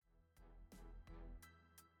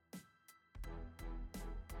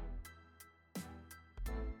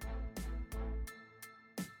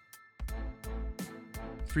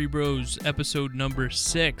Three Bros, episode number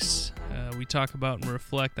 6. We talk about and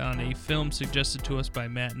reflect on a film suggested to us by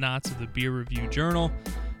Matt Knotts of the Beer Review Journal.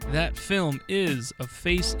 That film is A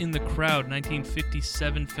Face in the Crowd,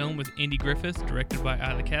 1957 film with Andy Griffith, directed by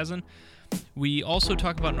Ida Kazan. We also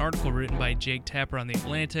talk about an article written by Jake Tapper on The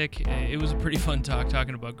Atlantic. It was a pretty fun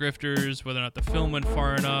talking about grifters, whether or not the film went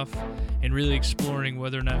far enough, and really exploring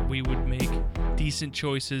whether or not we would make decent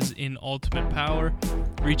choices in Ultimate Power.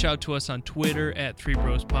 Reach out to us on Twitter at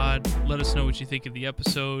 3BrosPod. Let us know what you think of the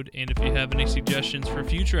episode, and if you have any suggestions for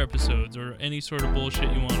future episodes or any sort of bullshit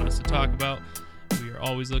you want us to talk about, we are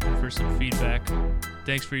always looking for some feedback.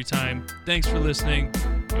 Thanks for your time. Thanks for listening,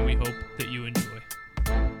 and we hope that you enjoy.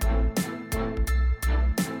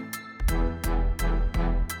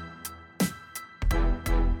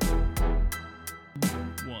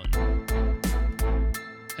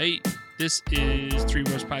 Hey, this is Three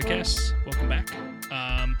Bros Podcast. Welcome back.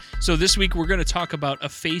 So this week we're going to talk about A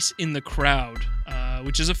Face in the Crowd,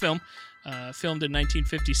 which is a film filmed in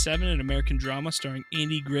 1957, an American drama starring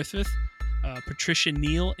Andy Griffith, Patricia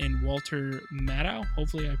Neal, and Walter Matthau.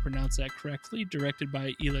 Hopefully I pronounced that correctly. Directed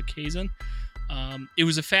by Ida Kazan. It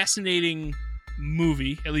was a fascinating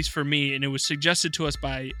movie, at least for me, and it was suggested to us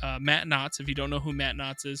by Matt Knotts. If you don't know who Matt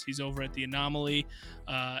Knotts is, he's over at The Anomaly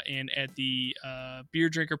and at the Beer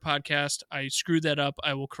Drinker podcast. I screwed that up.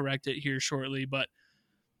 I will correct it here shortly, but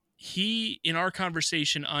he, in our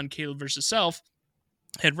conversation on Caleb vs. Self,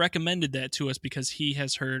 had recommended that to us because he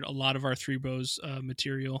has heard a lot of our Three Bros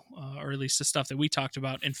material, or at least the stuff that we talked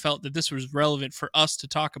about, and felt that this was relevant for us to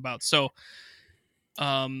talk about. So,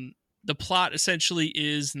 the plot essentially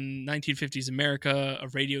is in 1950s America, a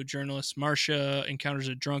radio journalist, Marcia, encounters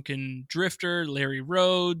a drunken drifter, Larry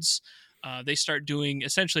Rhodes. They start doing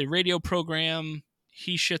essentially a radio program.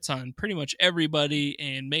 He shits on pretty much everybody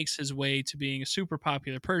and makes his way to being a super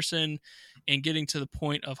popular person and getting to the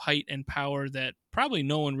point of height and power that probably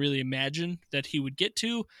no one really imagined that he would get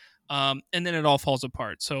to. And then it all falls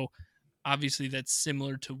apart. So obviously that's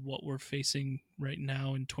similar to what we're facing right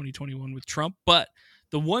now in 2021 with Trump. But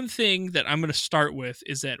the one thing that I'm going to start with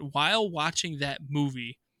is that while watching that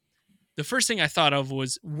movie, the first thing I thought of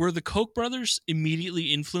was, were the Koch brothers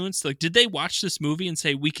immediately influenced? Like, did they watch this movie and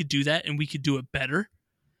say, we could do that and we could do it better?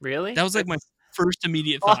 Really? That was like my first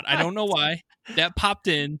immediate thought. I don't know why that popped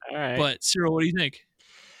in, All right. But Cyril, what do you think?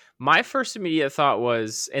 My first immediate thought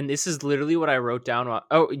was, and this is literally what I wrote down.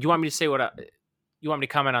 Oh, you want me to say you want me to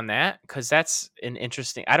comment on that? Because that's an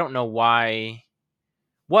interesting, I don't know why.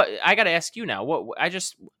 What I got to ask you now,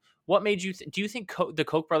 what made you, do you think the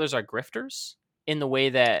Koch brothers are grifters in the way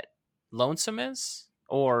that Lonesome is?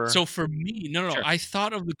 Or so for me, no, Sure. I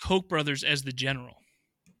thought of the Koch brothers as the general.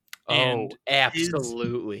 Oh, and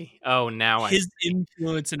absolutely. His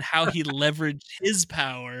influence and how he leveraged his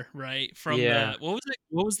power, right? From Yeah. What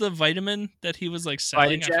was the vitamin that he was like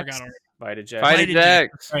selling? I forgot already.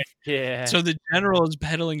 Vitajax. Right. Yeah. So the general is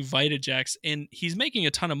peddling Vitajax, and he's making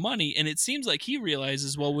a ton of money. And it seems like he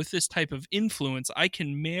realizes, well, with this type of influence, I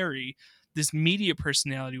can marry this media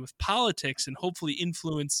personality with politics and hopefully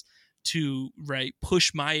influence to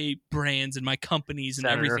push my brands and my companies and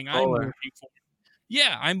Senator everything Fuller. I'm working for.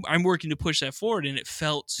 Yeah, I'm working to push that forward, and it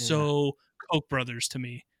felt so Koch brothers to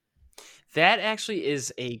me. That actually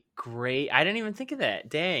is a great. I didn't even think of that.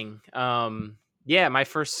 Dang. Yeah, my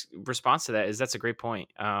first response to that is that's a great point.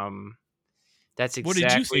 That's exactly. What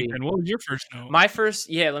did you think, and what was your first note? My first,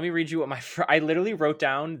 let me read you what I literally wrote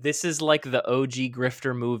down. This is like the OG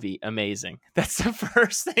Grifter movie. Amazing. That's the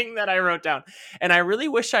first thing that I wrote down, and I really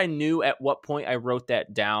wish I knew at what point I wrote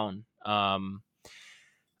that down.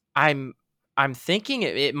 I'm thinking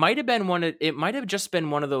it might have been it might have just been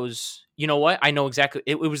one of those. You know what? I know exactly.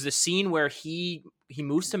 It was the scene where he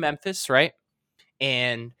moves to Memphis, right?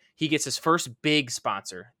 And he gets his first big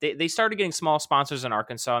sponsor. They started getting small sponsors in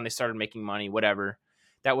Arkansas, and they started making money, whatever.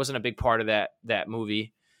 That wasn't a big part of that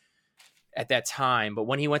movie at that time. But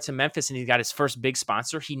when he went to Memphis and he got his first big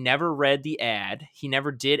sponsor, he never read the ad. He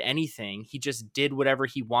never did anything. He just did whatever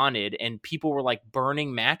he wanted. And people were like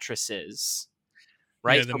burning mattresses.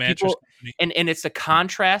 Right. Yeah, the mattress company. And it's the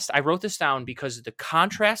contrast. I wrote this down because the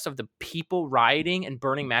contrast of the people rioting and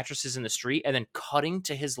burning mattresses in the street and then cutting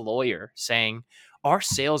to his lawyer saying, our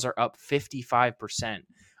sales are up 55%.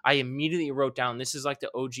 I immediately wrote down, this is like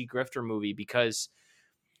the OG Grifter movie, because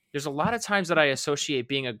there's a lot of times that I associate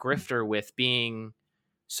being a grifter with being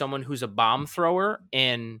someone who's a bomb thrower.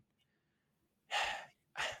 And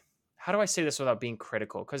how do I say this without being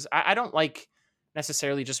critical? Because I don't like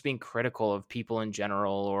necessarily just being critical of people in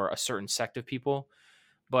general or a certain sect of people,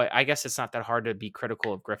 but I guess it's not that hard to be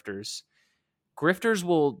critical of grifters. Grifters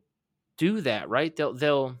will do that, right?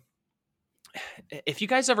 They'll if you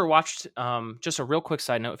guys ever watched, just a real quick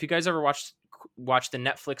side note, if you guys ever watched the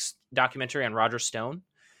Netflix documentary on Roger Stone,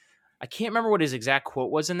 I can't remember what his exact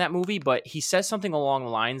quote was in that movie, but he says something along the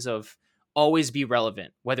lines of always be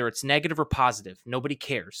relevant, whether it's negative or positive. Nobody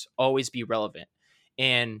cares. Always be relevant.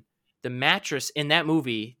 And the mattress in that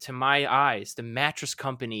movie, to my eyes, the mattress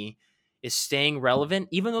company is staying relevant.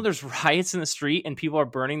 Even though there's riots in the street and people are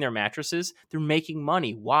burning their mattresses, they're making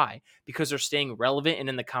money. Why? Because they're staying relevant and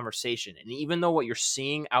in the conversation. And even though what you're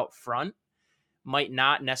seeing out front might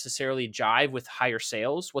not necessarily jive with higher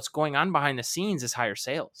sales, what's going on behind the scenes is higher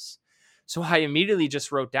sales. So I immediately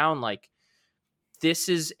just wrote down, like, this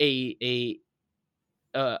is a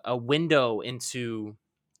window into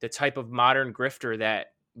the type of modern grifter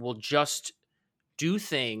that will just do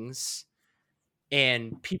things,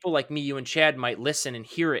 and people like me, you and Chad might listen and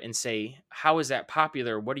hear it and say, how is that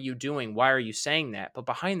popular? What are you doing? Why are you saying that? But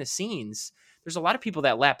behind the scenes, there's a lot of people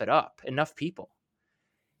that lap it up, enough people.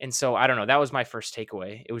 And so I don't know, that was my first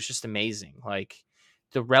takeaway. It was just amazing. Like,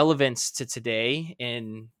 the relevance to today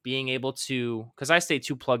and being able to, because I stay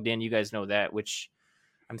too plugged in, you guys know that, which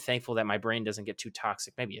I'm thankful that my brain doesn't get too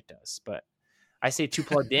toxic. Maybe it does, but I stay too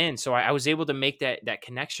plugged in. So I was able to make that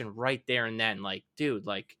connection right there and then. Like, dude,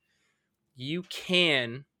 like, you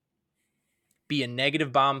can be a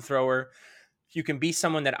negative bomb thrower. You can be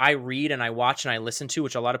someone that I read and I watch and I listen to,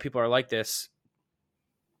 which a lot of people are like this.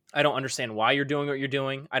 I don't understand why you're doing what you're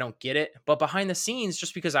doing. I don't get it. But behind the scenes,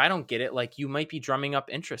 just because I don't get it, like, you might be drumming up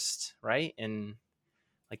interest, right? And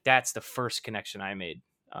like, that's the first connection I made.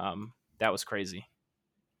 That was crazy.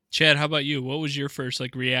 Chad, how about you? What was your first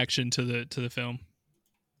like reaction to the film?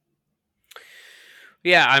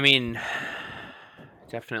 Yeah, I mean,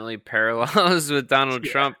 definitely parallels with Donald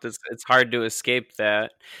Trump. It's hard to escape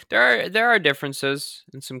that. There are differences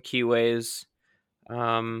in some key ways.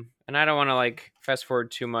 And I don't want to like fast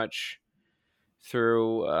forward too much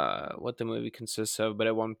through what the movie consists of, but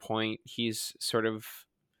at one point he's sort of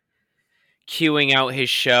queuing out his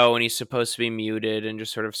show and he's supposed to be muted and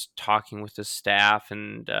just sort of talking with the staff,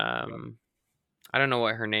 and I don't know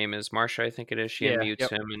what her name is, Marsha, I think it is. She unmutes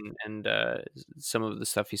him, and some of the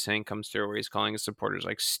stuff he's saying comes through where he's calling his supporters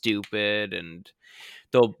like stupid, and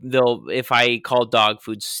they'll if I call dog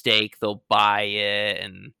food steak, they'll buy it,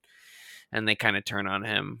 and they kind of turn on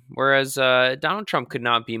him. Whereas Donald Trump could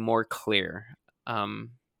not be more clear.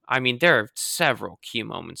 I mean, there are several key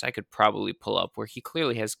moments I could probably pull up where he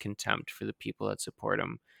clearly has contempt for the people that support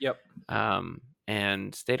him. Yep.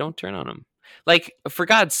 And they don't turn on him. Like, for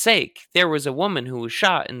God's sake, there was a woman who was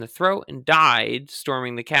shot in the throat and died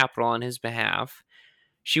storming the Capitol on his behalf.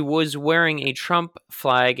 She was wearing a Trump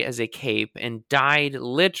flag as a cape and died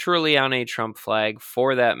literally on a Trump flag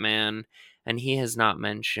for that man. And he has not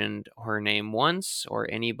mentioned her name once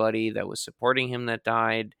or anybody that was supporting him that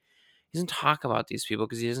died. He doesn't talk about these people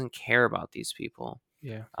because he doesn't care about these people.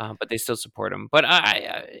 Yeah. But they still support him. But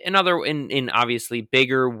in obviously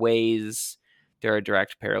bigger ways, there are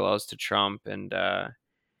direct parallels to Trump, and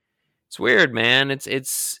it's weird, man.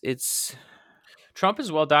 It's Trump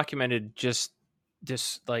is well documented. Just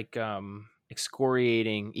this like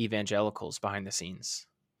excoriating evangelicals behind the scenes.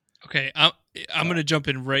 Okay, I'm going to jump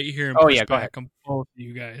in right here and go push ahead. back on both of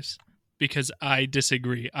you guys because I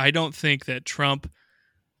disagree. I don't think that Trump,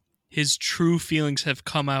 his true feelings have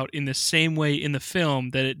come out in the same way in the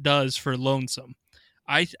film that it does for Lonesome.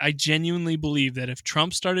 I genuinely believe that if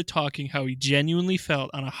Trump started talking how he genuinely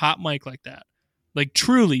felt on a hot mic like that, like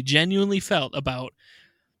truly, genuinely felt about,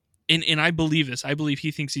 and I believe this, I believe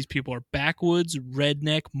he thinks these people are backwoods,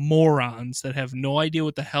 redneck morons that have no idea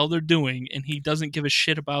what the hell they're doing, and he doesn't give a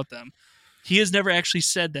shit about them. He has never actually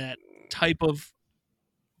said that type of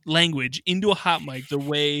language into a hot mic the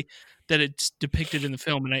way that it's depicted in the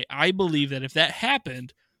film. And I believe that if that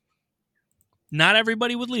happened, not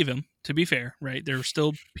everybody would leave him, to be fair, right? There are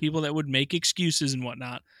still people that would make excuses and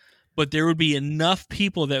whatnot, but there would be enough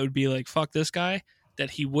people that would be like, fuck this guy,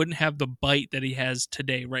 that he wouldn't have the bite that he has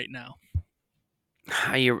today right now.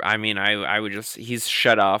 I mean, I would just, he's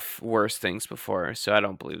shut off worse things before, so I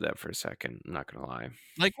don't believe that for a second. I'm not going to lie.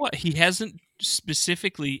 Like what? He hasn't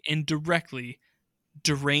specifically and directly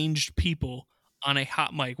deranged people on a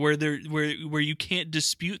hot mic where you can't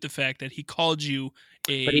dispute the fact that he called you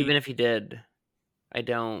a... But even if he did, I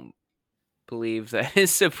don't believe that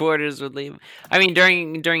his supporters would leave. I mean,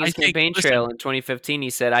 during his campaign trail in 2015, he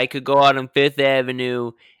said, I could go out on Fifth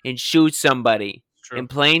Avenue and shoot somebody in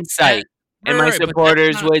plain sight, and my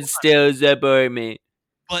supporters would still support me.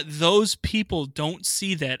 But those people don't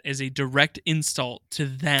see that as a direct insult to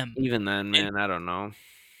them. Even then, man, I don't know.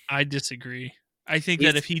 I disagree. I think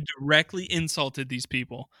that if he directly insulted these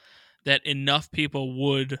people, that enough people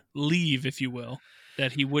would leave, if you will,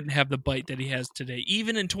 that he wouldn't have the bite that he has today.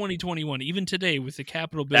 Even in 2021, even today with the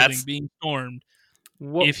Capitol building being stormed,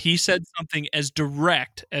 if he said something as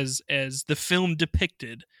direct as the film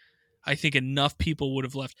depicted, I think enough people would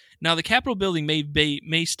have left. Now, the Capitol building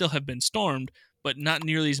may still have been stormed, but not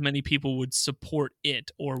nearly as many people would support it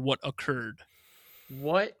or what occurred.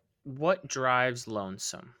 What drives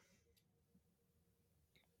Lonesome?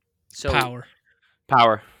 So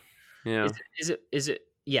Power. Yeah. Is it?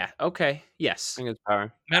 Yeah. Okay. Yes. I think it's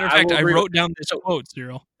power. Matter of fact, I wrote down this quote,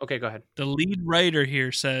 Cyril. Okay, go ahead. The lead writer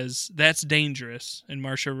here says, "That's dangerous." And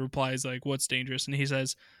Marsha replies, like, "What's dangerous?" And he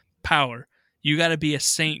says, "Power. You got to be a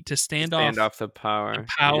saint to stand off the power.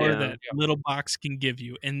 That little box can give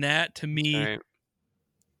you." And that, to me, Right.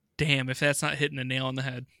 damn, if that's not hitting a nail on the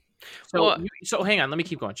head. So hang on. Let me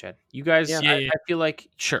keep going, Chad. You guys, Yeah. I feel like,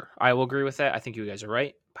 sure, I will agree with that. I think you guys are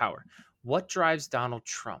right. Power. What drives Donald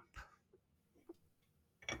Trump?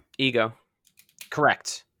 Ego.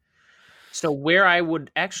 Correct. So where I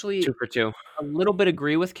would actually 2 for 2. a little bit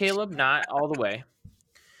agree with Caleb, not all the way,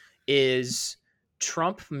 is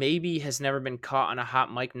Trump maybe has never been caught on a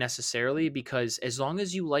hot mic necessarily, because as long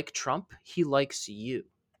as you like Trump, he likes you.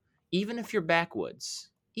 Even if you're backwoods.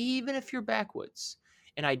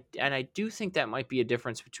 And I do think that might be a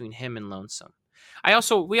difference between him and Lonesome.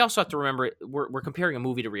 We also have to remember we're comparing a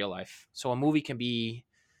movie to real life. So a movie can be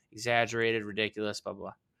exaggerated, ridiculous, blah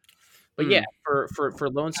blah. But yeah, for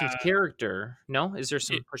Lonesome's character, no? Is there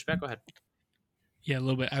some pushback? Go ahead. Yeah, a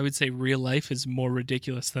little bit. I would say real life is more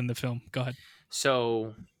ridiculous than the film. Go ahead.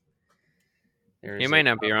 So you might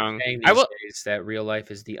not be wrong. I will say that real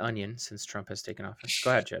life is the Onion since Trump has taken office.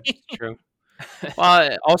 Go ahead, Chad. True.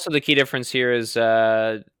 Well, also the key difference here is,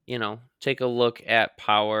 take a look at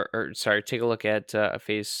take a look at A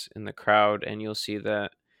Face in the Crowd, and you'll see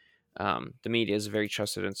that the media is a very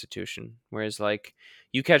trusted institution. Whereas, like,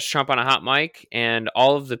 you catch Trump on a hot mic, and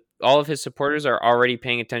all of his supporters are already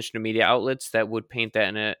paying attention to media outlets that would paint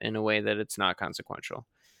that in a way that it's not consequential.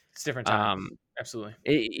 It's different time. Absolutely.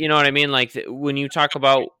 You know what I mean? Like, when you talk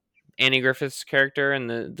about Andy Griffith's character and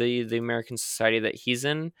the American society that he's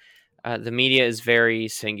in, the media is very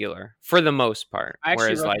singular for the most part.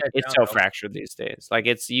 Whereas, like, it's so fractured these days. Like,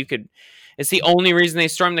 it's the only reason they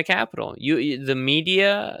stormed the Capitol. The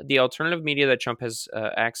media, the alternative media that Trump has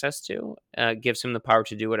access to, gives him the power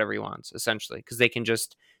to do whatever he wants, essentially, because they can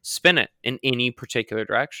just spin it in any particular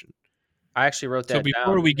direction. I actually wrote that down. So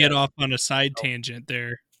before we get off on a side Oh. tangent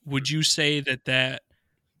there, would you say that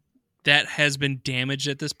has been damaged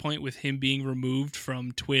at this point with him being removed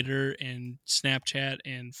from Twitter and Snapchat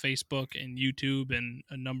and Facebook and YouTube and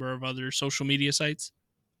a number of other social media sites?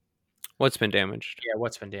 What's been damaged? Yeah,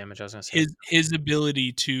 what's been damaged? I was going to say his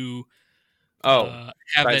ability to have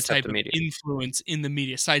that type of influence in the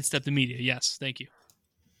media, sidestep the media. Yes, thank you.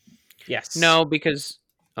 Yes. No, because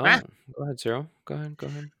go ahead, Cyril. Go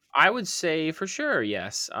ahead. I would say for sure,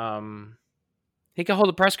 yes. He could hold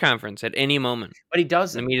a press conference at any moment, but he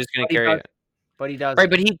doesn't. The media's going to carry it. But he doesn't. Right,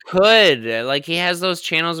 but he could. Like, he has those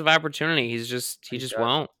channels of opportunity. He just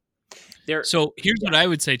won't. So here's what I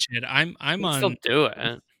would say, Chad. I'm on. Still do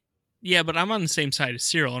it. Yeah, but I'm on the same side as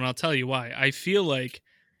Cyril, and I'll tell you why. I feel like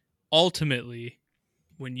ultimately,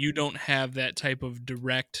 when you don't have that type of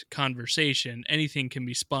direct conversation, anything can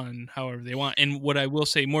be spun however they want. And what I will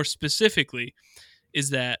say more specifically is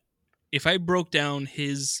that if I broke down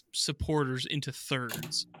his supporters into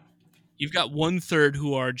thirds, you've got 1/3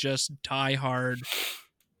 who are just diehard.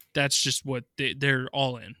 That's just what they're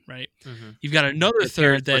all in, right? Mm-hmm. You've got another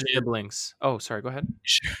third that is siblings. Oh, sorry. Go ahead.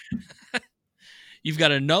 You've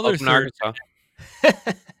got another third.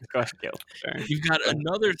 You've got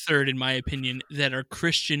another third, in my opinion, that are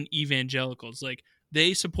Christian evangelicals. Like,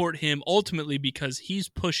 they support him ultimately because he's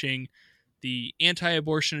pushing the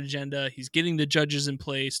anti-abortion agenda. He's getting the judges in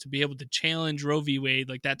place to be able to challenge Roe v. Wade,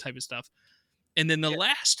 like that type of stuff. And then the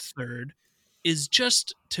last third is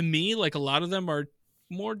just, to me, like, a lot of them are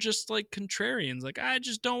more just like contrarians. Like, I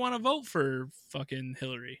just don't want to vote for fucking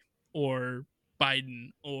Hillary or Biden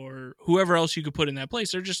or whoever else you could put in that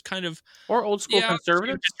place. They're just kind of, or old school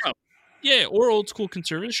conservatives. Yeah, or old school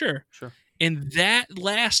conservatives, sure. And that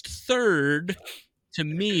last third, to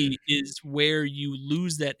me, is where you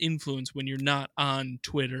lose that influence when you're not on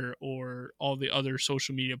Twitter or all the other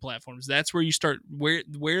social media platforms. That's where you start,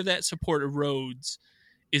 where that support erodes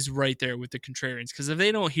is right there with the contrarians. Because if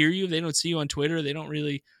they don't hear you, they don't see you on Twitter, they don't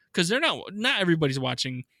really, because they're not everybody's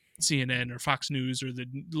watching CNN or Fox News or the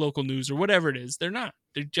local news or whatever it is. They're not.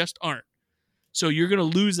 They just aren't. So you're going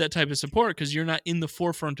to lose that type of support because you're not in the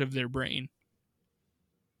forefront of their brain.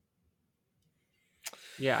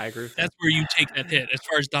 Yeah, I agree with that. That's where you take that hit. As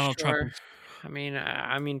far as Donald Trump, Sure.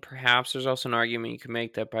 I mean, perhaps there's also an argument you could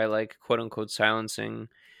make that by like quote unquote silencing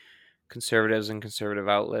conservatives and conservative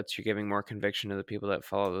outlets, you're giving more conviction to the people that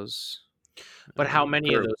follow those. But how many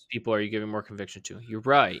of groups. those people are you giving more conviction to? You're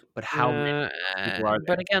right, but how many people are there?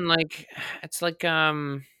 But again, like it's like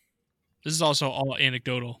this is also all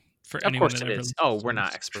anecdotal for Of anyone course that it ever is. listens Oh, to we're this.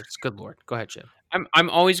 not experts. Good Lord. Go ahead, Chip. I'm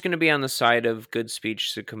always going to be on the side of good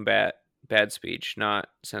speech to combat bad speech, not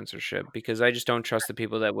censorship, because I just don't trust the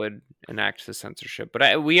people that would enact the censorship.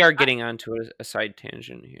 But we are getting onto a side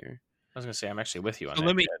tangent here. I was going to say, I'm actually with you on So that.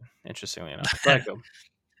 let me- Jed, interestingly enough. Go ahead, go.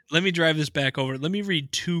 Let me drive this back over. Let me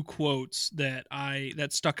read 2 quotes that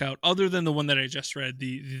stuck out, other than the one that I just read.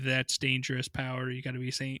 The "That's dangerous power. You got to be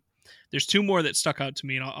a saint." There's 2 more that stuck out to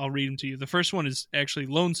me, and I'll read them to you. The first one is actually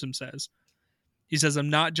Lonesome says. He says, "I'm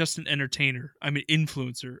not just an entertainer. I'm an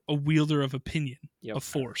influencer, a wielder of opinion, Yep, of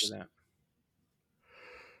force."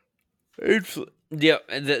 Yeah,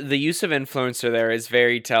 the use of influencer there is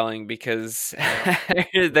very telling because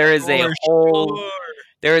there is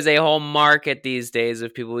a whole market these days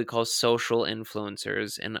of people we call social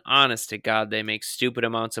influencers, and honest to God, they make stupid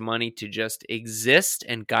amounts of money to just exist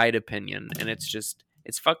and guide opinion, and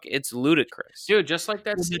it's ludicrous. Dude, just like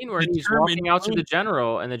that Well, scene where the he's term walking out to the influencer-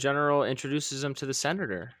 general, and the general introduces him to the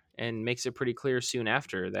senator and makes it pretty clear soon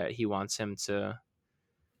after that he wants him to,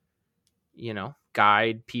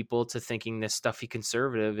 guide people to thinking this stuffy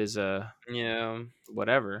conservative is a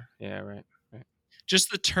whatever. Yeah, right.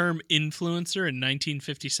 Just the term influencer in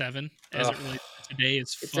 1957, as it relates to today,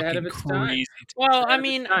 is It's ahead of fucking its time. crazy. Well, Ahead of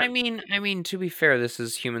its time. I mean, to be fair, this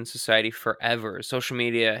is human society forever. Social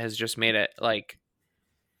media has just made it like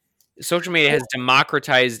social media has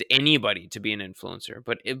democratized anybody to be an influencer,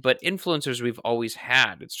 but influencers we've always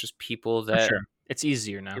had. It's just people For that sure. It's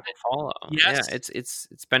easier now. people follow. Yes. Yeah,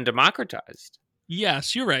 it's been democratized.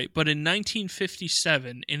 Yes, you're right. But in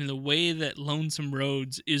 1957, in the way that Lonesome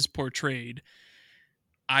Rhodes is portrayed,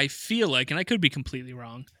 I feel like, and I could be completely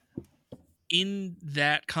wrong, in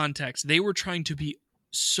that context, they were trying to be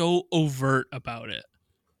so overt about it.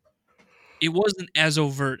 It wasn't as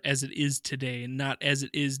overt as it is today, and not as it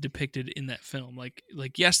is depicted in that film. Like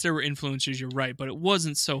yes, there were influencers, you're right, but it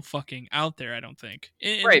wasn't so fucking out there, I don't think.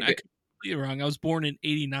 And Right, I but- could be completely wrong. I was born in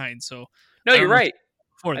 89, so No, I you're don't know right.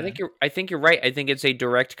 before I then. think you're right. I think it's a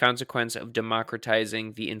direct consequence of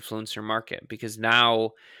democratizing the influencer market, because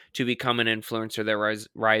now to become an influencer that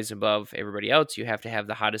rise above everybody else, you have to have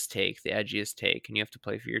the hottest take, the edgiest take, and you have to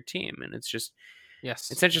play for your team. And it's just Yes.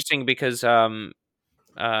 it's interesting because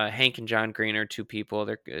Hank and John Green are 2 people.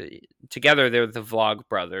 They're together. They're the Vlog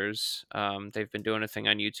Brothers. They've been doing a thing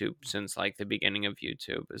on YouTube since like the beginning of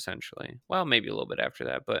YouTube, essentially. Well, maybe a little bit after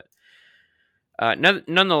that, but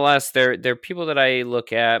nonetheless, they're people that I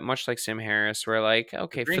look at, much like Sam Harris, where like,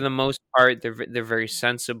 okay, for the most part, they're very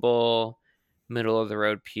sensible, middle of the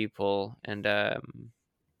road people. And there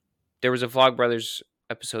was a Vlog Brothers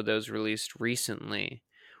episode that was released recently,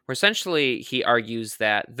 where essentially he argues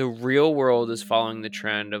that the real world is following the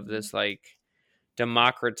trend of this like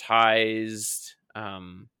democratized,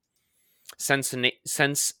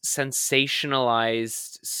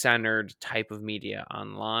 sensationalized, centered type of media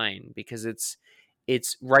online, because it's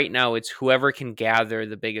right now it's whoever can gather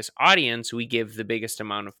the biggest audience, we give the biggest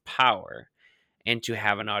amount of power. And to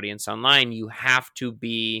have an audience online, you have to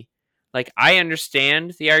be like, I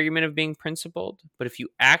understand the argument of being principled, but if you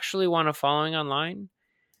actually want a following online,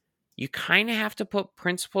 you kind of have to put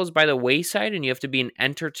principles by the wayside, and you have to be an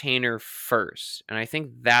entertainer first. And I think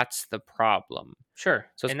that's the problem. Sure.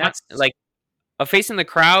 So it's And not that's like a face in the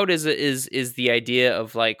crowd is the idea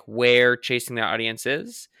of like where chasing the audience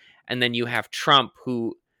is, and then you have Trump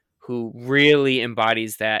who really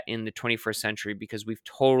embodies that in the 21st century, because we've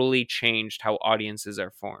totally changed how audiences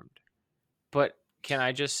are formed. But can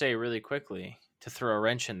I just say really quickly, to throw a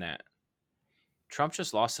wrench in that, Trump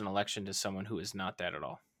just lost an election to someone who is not that at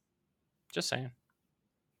all. Just saying.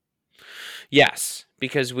 Yes,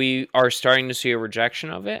 because we are starting to see a rejection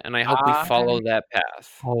of it, and I hope we follow that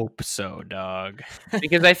path. Hope so, dog.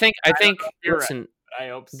 Because I think you're right. listen, I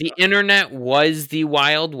hope so. the internet was the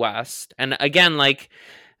Wild West, and again, like,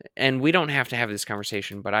 and we don't have to have this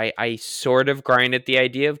conversation, but I sort of grind at the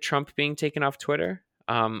idea of Trump being taken off Twitter.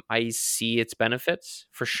 I see its benefits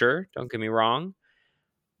for sure. Don't get me wrong,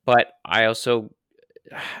 but I also,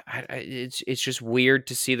 it's just weird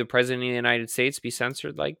to see the president of the United States be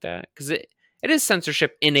censored like that, because it is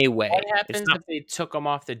censorship in a way. What happens if they took him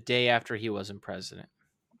off the day after he wasn't president?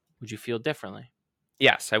 Would you feel differently?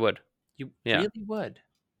 Yes, I would. You Yeah. really would.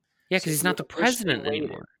 Yeah, because he's not the wish they president waited.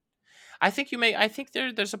 anymore. I think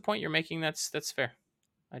there's a point you're making that's fair.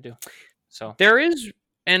 I do. So There is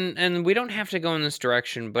And we don't have to go in this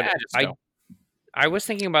direction, but Yeah, just go. I was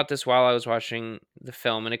thinking about this while I was watching the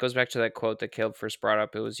film, and it goes back to that quote that Caleb first brought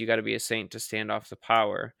up. It was, "You got to be a saint to stand off the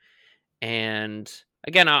power." And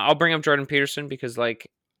again, I'll bring up Jordan Peterson because,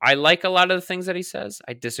 like, I like a lot of the things that he says.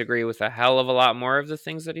 I disagree with a hell of a lot more of the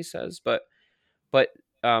things that he says, but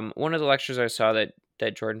one of the lectures I saw that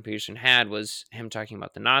Jordan Peterson had was him talking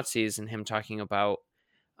about the Nazis and him talking about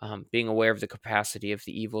being aware of the capacity of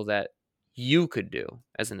the evil that you could do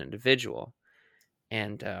as an individual.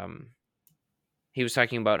 And he was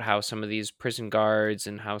talking about how some of these prison guards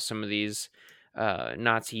and how some of these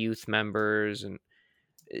Nazi youth members, and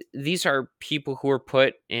these are people who were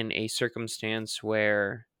put in a circumstance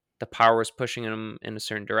where the power was pushing them in a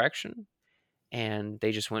certain direction, and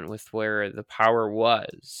they just went with where the power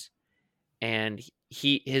was. And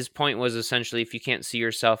his point was essentially, if you can't see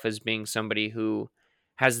yourself as being somebody who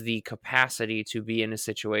has the capacity to be in a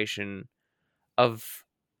situation of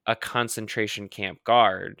a concentration camp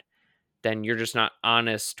guard, then you're just not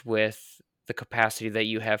honest with the capacity that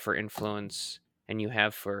you have for influence and you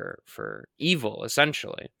have for evil,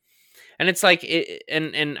 essentially. And it's like,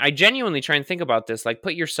 and I genuinely try and think about this, like,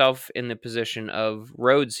 put yourself in the position of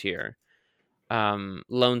Rhodes here,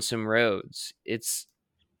 Lonesome Rhodes. It's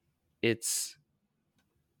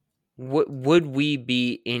would we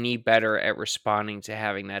be any better at responding to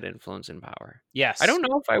having that influence and power? Yes. I don't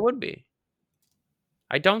know if I would be.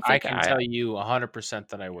 I don't I think can tell you 100%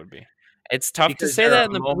 that I would be. It's tough Because to say there that are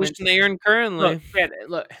in the moments- position that you're in currently.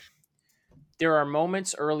 Look, there are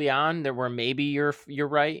moments early on where maybe you're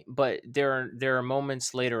right, but there are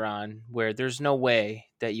moments later on where there's no way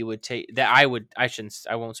that you would take that. I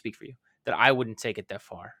won't speak for you, that I wouldn't take it that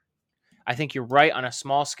far. I think you're right on a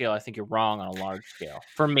small scale. I think you're wrong on a large scale.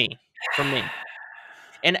 For me.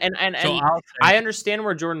 And So I understand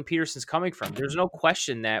where Jordan Peterson's coming from. There's no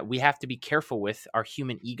question that we have to be careful with our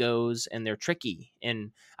human egos, and they're tricky.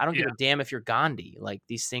 And I don't give a damn if you're Gandhi. Like,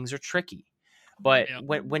 these things are tricky. But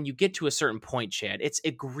when you get to a certain point, Chad, it's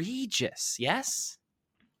egregious. Yes.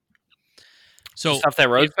 So stuff that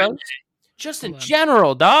Rhodes does? Just in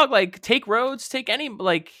general, dog. Like, take Rhodes, take any,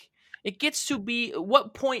 like, it gets to be,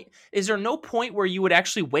 what point, is there no point where you would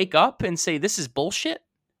actually wake up and say, this is bullshit?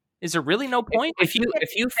 Is there really no point? If you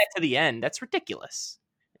get to the end, that's ridiculous.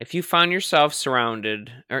 If you found yourself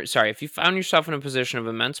if you found yourself in a position of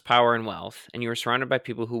immense power and wealth, and you were surrounded by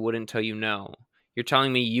people who wouldn't tell you no, you're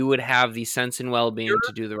telling me you would have the sense and well-being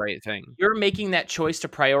to do the right thing. You're making that choice to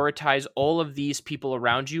prioritize all of these people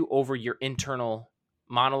around you over your internal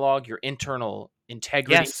monologue, your internal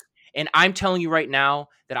integrity. Yes. And I'm telling you right now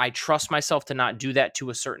that I trust myself to not do that to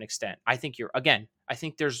a certain extent. I think I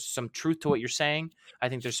think there's some truth to what you're saying. I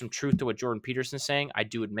think there's some truth to what Jordan Peterson's saying. I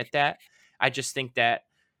do admit that. I just think that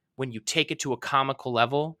when you take it to a comical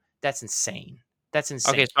level, that's insane. That's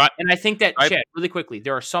insane. Okay, so I think that, Chad, really quickly,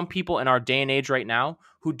 there are some people in our day and age right now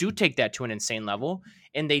who do take that to an insane level,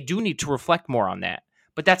 and they do need to reflect more on that.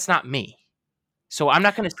 But that's not me. So I'm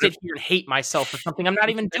not going to sit here and hate myself for something I'm not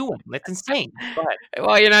even doing. That's insane. Go ahead.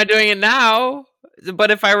 Well, you're not doing it now.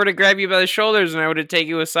 But if I were to grab you by the shoulders and I were to take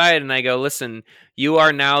you aside and I go, listen, you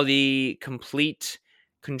are now the complete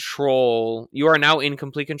control. You are now in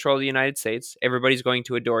complete control of the United States. Everybody's going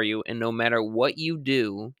to adore you. And no matter what you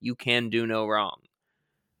do, you can do no wrong.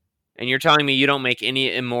 And you're telling me you don't make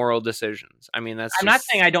any immoral decisions. I mean, I'm not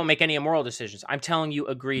saying I don't make any immoral decisions. I'm telling you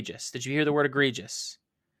egregious. Did you hear the word egregious?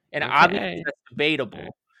 And Okay. obviously that's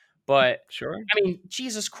debatable. But sure. I mean,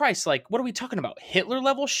 Jesus Christ! Like, what are we talking about? Hitler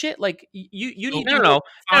level shit? Like, you need no.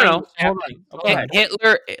 Hold on. Go ahead.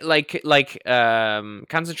 Hitler, like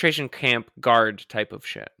concentration camp guard type of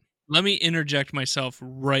shit. Let me interject myself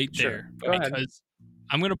right there, Go ahead. because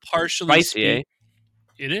I'm going to partially Spicy, eh?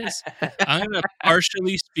 It is. I'm going to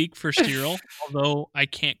partially speak for Cyril, although I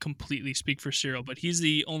can't completely speak for Cyril, but he's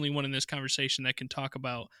the only one in this conversation that can talk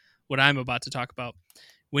about what I'm about to talk about.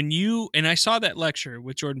 And I saw that lecture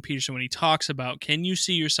with Jordan Peterson when he talks about, can you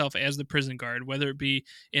see yourself as the prison guard, whether it be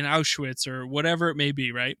in Auschwitz or whatever it may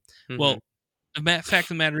be, right? Mm-hmm. Well, the fact of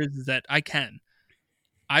the matter is that I can.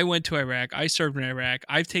 I went to Iraq. I served in Iraq.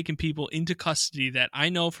 I've taken people into custody that I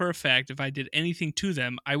know for a fact if I did anything to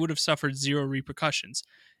them, I would have suffered zero repercussions.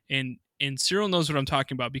 And Cyril knows what I'm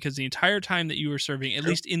talking about, because the entire time that you were serving, at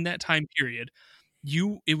least in that time period,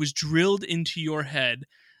 it was drilled into your head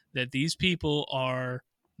that these people are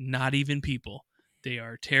not even people. They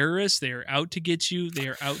are terrorists. They are out to get you. They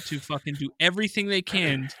are out to fucking do everything they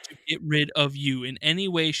can to get rid of you in any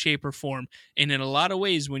way, shape, or form. And in a lot of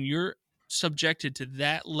ways, when you're subjected to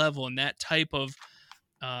that level and that type of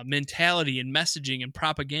mentality and messaging and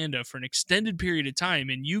propaganda for an extended period of time,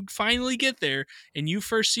 and you finally get there and you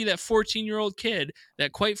first see that 14-year-old kid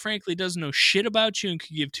that quite frankly doesn't know shit about you and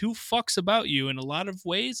could give two fucks about you in a lot of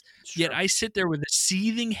ways, yet I sit there with a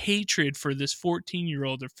seething hatred for this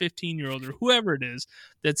 14-year-old or 15-year-old or whoever it is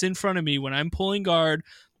that's in front of me when I'm pulling guard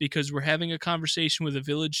because we're having a conversation with a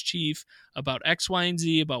village chief about X, Y, and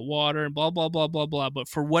Z, about water and blah, blah, blah, blah, blah. But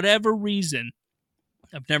for whatever reason,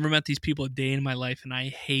 I've never met these people a day in my life, and I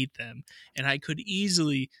hate them. And I could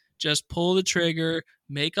easily just pull the trigger,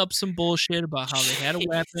 make up some bullshit about how they had a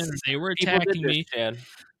weapon or they were attacking me.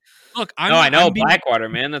 Look, I know Blackwater,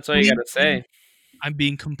 man. That's all you got to say. I'm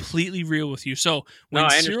being completely real with you. So when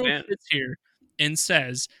Cyril sits here and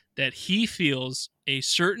says that he feels a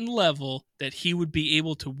certain level that he would be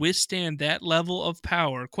able to withstand that level of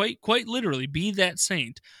power, quite literally, be that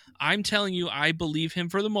saint, I'm telling you, I believe him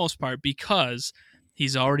for the most part because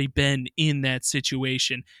he's already been in that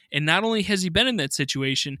situation. And not only has he been in that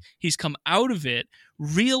situation, he's come out of it,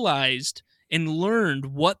 realized and learned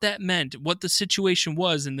what that meant, what the situation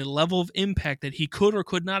was, and the level of impact that he could or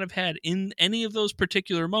could not have had in any of those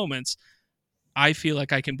particular moments. I feel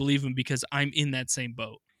like I can believe him because I'm in that same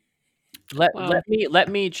boat. Let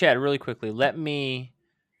me, Chad, really quickly. Let me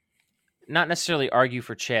not necessarily argue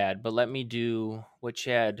for Chad, but let me do what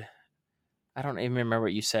Chad. I don't even remember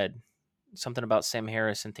what you said. Something about Sam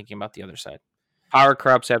Harris and thinking about the other side. Power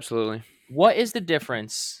corrupts, absolutely. What is the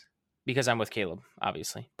difference? Because I'm with Caleb,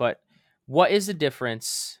 obviously. But what is the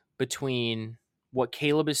difference between what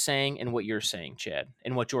Caleb is saying and what you're saying, Chad,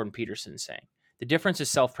 and what Jordan Peterson is saying? The difference is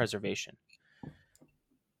self-preservation.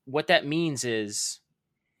 What that means is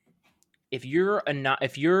if you're in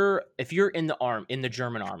the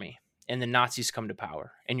German army and the Nazis come to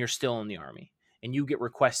power and you're still in the army and you get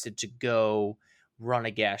requested to go run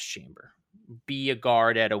a gas chamber, be a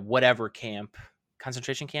guard at a whatever camp,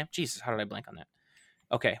 concentration camp. Jesus, how did I blank on that?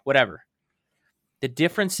 Okay, whatever. The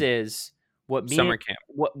difference is summer camp.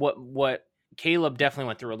 What Caleb definitely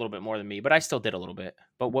went through a little bit more than me, but I still did a little bit.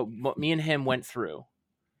 But what me and him went through,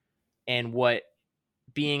 and what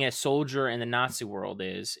being a soldier in the Nazi world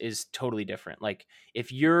is totally different. Like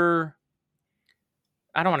if you're,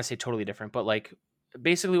 I don't want to say totally different, but like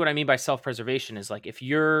basically what I mean by self-preservation is like if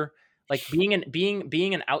you're like being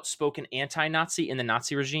an outspoken anti-Nazi in the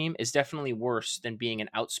Nazi regime is definitely worse than being an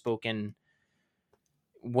outspoken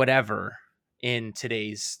whatever in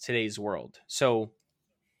today's world. So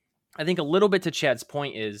I think a little bit to Chad's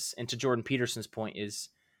point is, and to Jordan Peterson's point is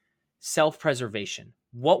self-preservation.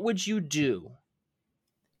 What would you do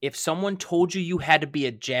if someone told you had to be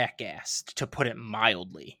a jackass, to put it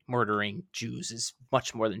mildly? Murdering Jews is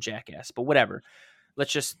much more than jackass, but whatever.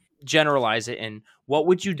 Let's just generalize it. And what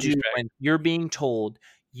would you do when you're being told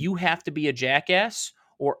you have to be a jackass,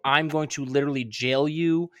 or I'm going to literally jail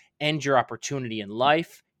you, end your opportunity in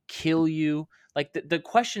life, kill you? Like the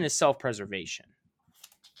question is self-preservation.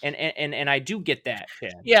 And I do get that,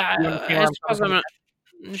 Chad. Yeah, I suppose I'm not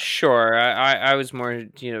sure. I was more,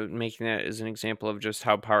 making that as an example of just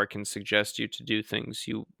how power can suggest you to do things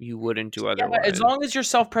you wouldn't do otherwise. Yeah, as long as your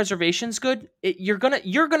self-preservation's good, you're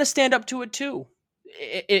gonna stand up to it too.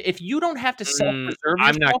 If you don't have to self-preserve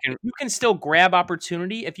yourself, you can still grab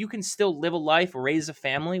opportunity. If you can still live a life, raise a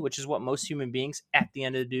family, which is what most human beings at the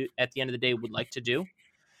end of the day would like to do,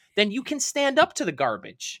 then you can stand up to the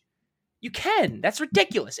garbage. You can. That's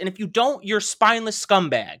ridiculous. And if you don't, you're a spineless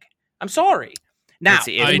scumbag. I'm sorry. Now,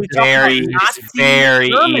 it's very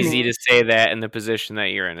easy to say that in the position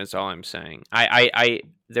that you're in. Is all I'm saying.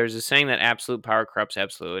 There's a saying that absolute power corrupts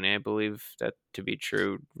absolute, and I believe that to be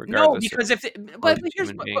true. Regardless, no, because but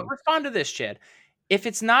respond to this, Chad. If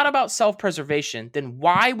it's not about self-preservation, then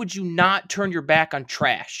why would you not turn your back on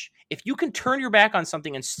trash? If you can turn your back on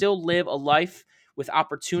something and still live a life with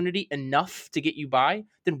opportunity enough to get you by,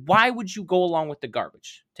 then why would you go along with the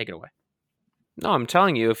garbage? Take it away. No, I'm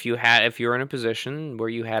telling you, if you're in a position where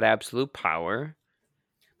you had absolute power,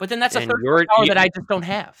 but then that's a third power that I just don't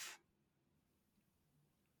have.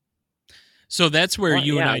 So that's where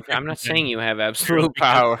and I. I'm not saying you have absolute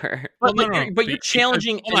power, but you're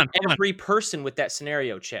challenging every person with that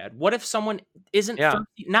scenario, Chad. What if someone isn't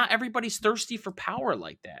thirsty? Not everybody's thirsty for power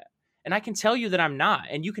like that, and I can tell you that I'm not,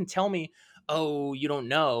 and you can tell me, "Oh, you don't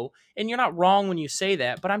know," and you're not wrong when you say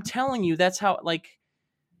that. But I'm telling you, that's how like.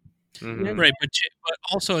 Mm-hmm. Right, but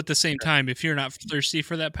also at the same time, if you're not thirsty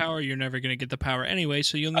for that power, you're never going to get the power anyway,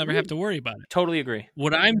 so you'll never have to worry about it. Totally agree.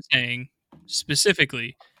 What I'm saying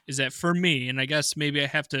specifically is that for me, and I guess maybe I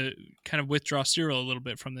have to kind of withdraw Cyril a little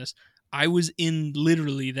bit from this, I was in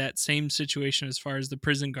literally that same situation as far as the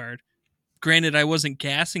prison guard. Granted, I wasn't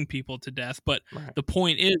gassing people to death, but the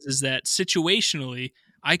point is that situationally,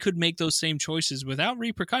 I could make those same choices without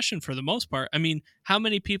repercussion for the most part. I mean, how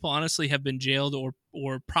many people honestly have been jailed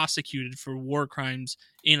or prosecuted for war crimes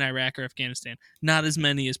in Iraq or Afghanistan? Not as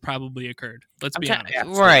many as probably occurred. Let's be honest.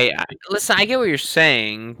 Right. Listen, I get what you're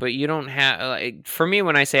saying, but you don't have. For me,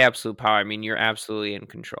 when I say absolute power, I mean you're absolutely in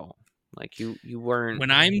control. Like you weren't.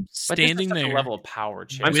 When I'm But this is standing such a there, level of power,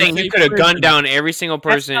 Chad. I'm with saying a you could have gunned prison- down every single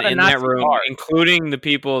person not a in that Nazi room, guard. including the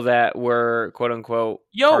people that were quote unquote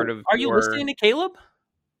Yo, part of are you your... listening to Caleb?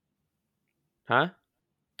 Huh?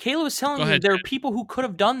 Caleb was telling Go you ahead, there are Chad. people who could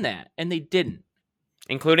have done that, and they didn't.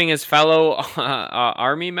 Including his fellow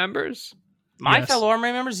army members? My Yes. fellow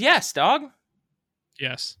army members, yes, dog.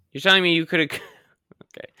 yes. You're telling me you could have...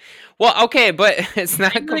 Okay. Well, okay, but it's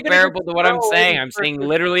not You're really gonna comparable to what I'm control saying. the I'm saying person.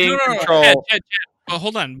 literally in No, control. Chad. But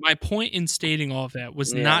hold on. My point in stating all of that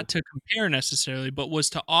was Yeah. not to compare necessarily, but was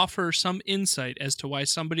to offer some insight as to why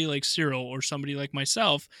somebody like Cyril or somebody like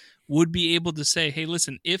myself would be able to say, hey,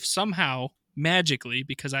 listen, if somehow magically,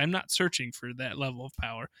 because I'm not searching for that level of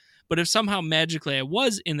power, but if somehow magically I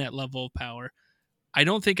was in that level of power, I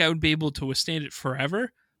don't think I would be able to withstand it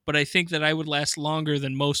forever, but I think that I would last longer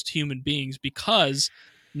than most human beings because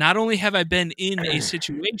not only have I been in a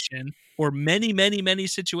situation or many, many, many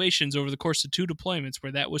situations over the course of 2 deployments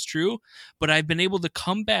where that was true, but I've been able to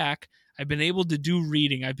come back. I've been able to do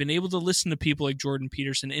reading. I've been able to listen to people like Jordan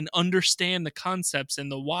Peterson and understand the concepts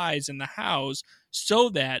and the whys and the hows so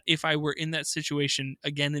that if I were in that situation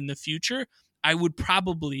again in the future, I would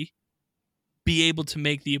probably be able to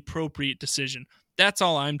make the appropriate decision. That's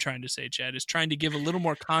all I'm trying to say, Chad, is trying to give a little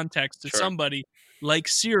more context to Sure. somebody like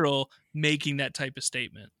Cyril making that type of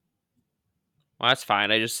statement. Well, that's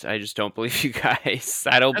fine. I just don't believe you guys.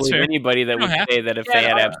 I don't That's believe fair. anybody that You would don't have say that if Chad, they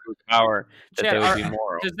had are- absolute power, that Chad, they would are- be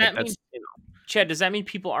moral. does But that that's, mean- Chad, does that mean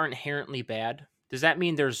people are inherently bad? Does that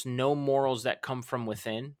mean there's no morals that come from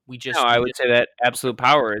within? no, I would say that absolute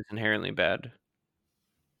power is inherently bad.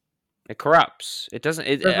 It corrupts. It doesn't.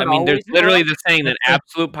 Does it I mean, there's always literally corrupt? the saying that Does it-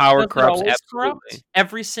 absolute power Does it corrupts always absolutely. corrupt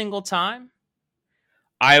every single time?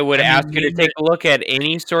 I would I mean, ask you to name take a look at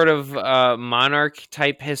any sort of monarch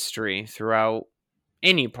type history throughout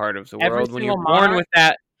any part of the Every world. When you're single born monarch? with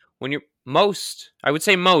that, when you're most, I would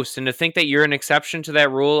say most, and to think that you're an exception to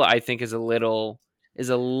that rule, I think is a little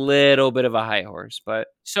bit of a high horse. But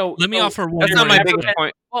So Let me offer one that's more not my insight. biggest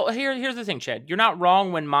point. Well, here's the thing, Chad. You're not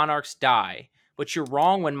wrong when monarchs die, but you're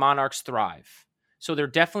wrong when monarchs thrive. So there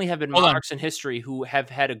definitely have been Hold on. monarchs in history who have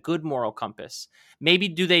had a good moral compass. Maybe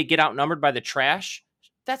do they get outnumbered by the trash?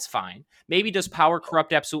 That's fine. Maybe does power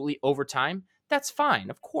corrupt absolutely over time? That's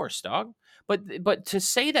fine, of course, dog. But to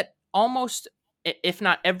say that almost, if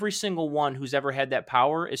not every single one who's ever had that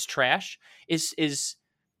power is trash is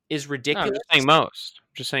No, ridiculous. I'm just saying most.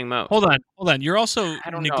 Just saying most. Hold on. You're also I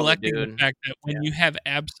don't know, neglecting the dude. fact that when you have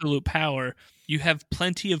absolute power, you have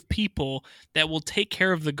plenty of people that will take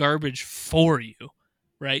care of the garbage for you,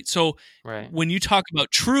 right? So Right. when you talk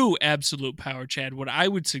about true absolute power, Chad, what I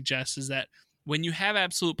would suggest is that when you have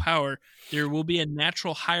absolute power, there will be a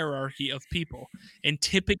natural hierarchy of people. And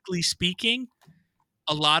typically speaking,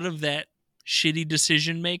 a lot of that shitty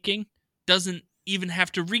decision making doesn't even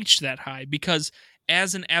have to reach that high because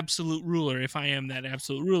as an absolute ruler, if I am that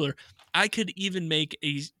absolute ruler, I could even make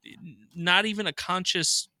not even a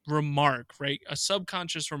conscious remark, right? A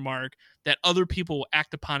subconscious remark that other people will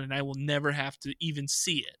act upon and I will never have to even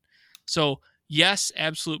see it. So yes,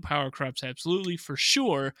 absolute power corrupts absolutely for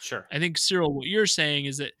sure. Sure. I think, Cyril, what you're saying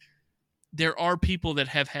is that there are people that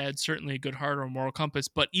have had certainly a good heart or a moral compass,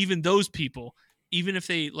 but even those people, even if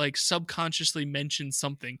they like subconsciously mention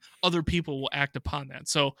something, other people will act upon that.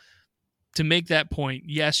 So to make that point,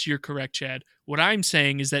 yes, you're correct, Chad. What I'm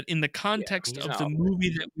saying is that in the context he's of not the all the movie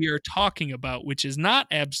that we are talking about, which is not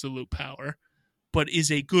absolute power, but is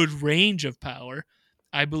a good range of power,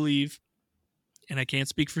 I believe, and I can't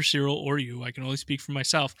speak for Cyril or you, I can only speak for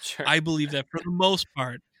myself. Sure. I believe that for the most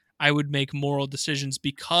part, I would make moral decisions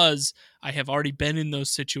because I have already been in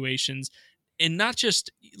those situations and not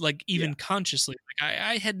just like even consciously. Like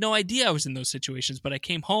I had no idea I was in those situations, but I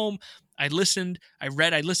came home, I listened, I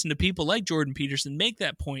read, I listened to people like Jordan Peterson make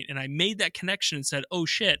that point, and I made that connection and said, oh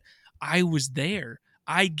shit, I was there.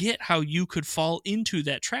 I get how you could fall into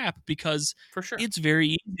that trap because For sure. it's very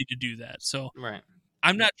easy to do that. So Right.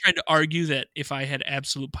 I'm not trying to argue that if I had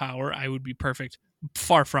absolute power, I would be perfect.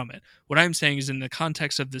 Far from it. What I'm saying is in the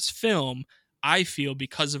context of this film, I feel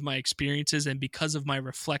because of my experiences and because of my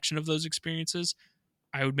reflection of those experiences,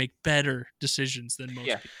 I would make better decisions than most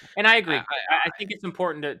people. And I agree. I think it's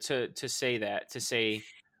important to say that, to say,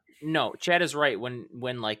 no, Chad is right when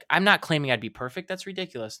like, I'm not claiming I'd be perfect. That's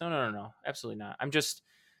ridiculous. No. Absolutely not. I'm just,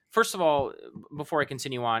 first of all, before I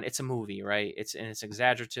continue on, it's a movie, right? It's an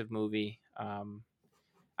exaggerative movie.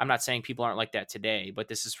 I'm not saying people aren't like that today, but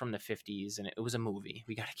this is from the 50s and it was a movie.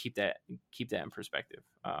 We got to keep that in perspective.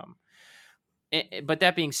 But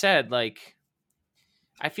that being said, like,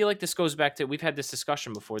 I feel like this goes back to, we've had this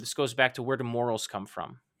discussion before. This goes back to, where do morals come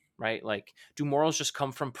from, right? Like, do morals just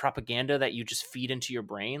come from propaganda that you just feed into your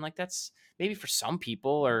brain? Like, that's maybe for some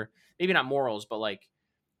people, or maybe not morals, but like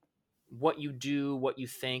what you do, what you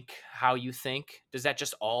think, how you think. Does that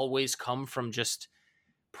just always come from just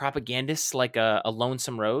propagandists like a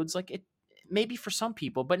Lonesome Rhodes? Like, it maybe for some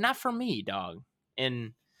people, but not for me, dog.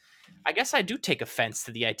 And I guess I do take offense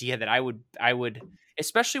to the idea that I would,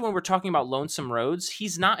 especially when we're talking about Lonesome Rhodes,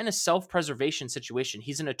 he's not in a self-preservation situation.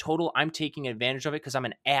 He's in a total, I'm taking advantage of it because I'm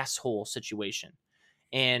an asshole situation.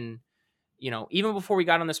 And, even before we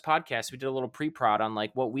got on this podcast, we did a little pre-prod on like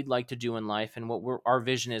what we'd like to do in life and what our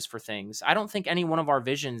vision is for things. I don't think any one of our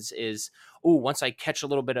visions is, once I catch a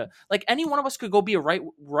little bit of, like, any one of us could go be a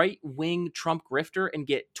right-wing Trump grifter and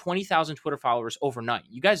get 20,000 Twitter followers overnight.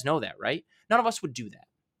 You guys know that, right? None of us would do that.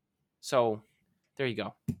 So there you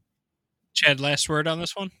go. Chad, last word on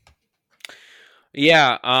this one?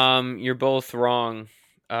 Yeah, you're both wrong.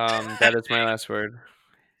 That is my last word.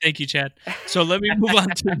 Thank you, Chad. So let me move on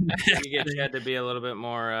to you get Chad to be a little bit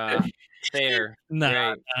more fair.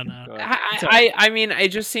 No. I mean, it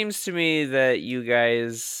just seems to me that you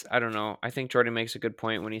guys, I don't know. I think Jordan makes a good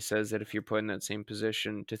point when he says that if you're put in that same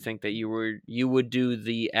position, to think that you would do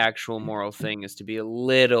the actual moral thing is to be a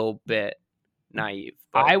little bit naive.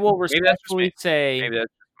 I will respectfully say,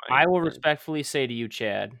 I will respectfully say to you,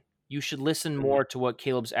 Chad, you should listen more to what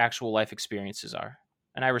Caleb's actual life experiences are.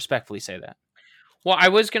 And I respectfully say that. Well, I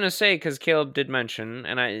was going to say, because Caleb did mention,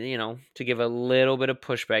 and I, to give a little bit of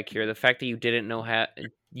pushback here, the fact that you didn't know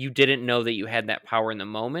that you had that power in the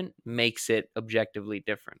moment makes it objectively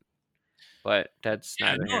different. But that's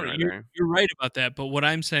neither here nor there. You're right about that. But what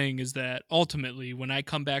I'm saying is that ultimately, when I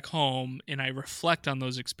come back home and I reflect on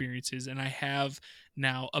those experiences, and I have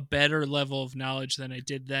now a better level of knowledge than I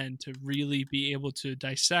did then to really be able to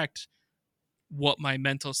dissect what my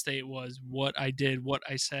mental state was, what I did, what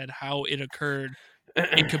I said, how it occurred,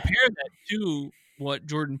 and compare that to what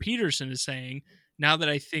Jordan Peterson is saying. Now that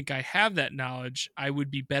I think I have that knowledge, I would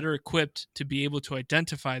be better equipped to be able to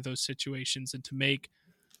identify those situations and to make,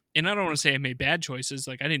 and I don't want to say I made bad choices.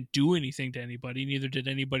 Like, I didn't do anything to anybody, neither did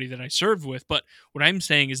anybody that I served with. But what I'm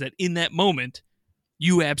saying is that in that moment,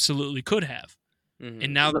 you absolutely could have. Mm-hmm.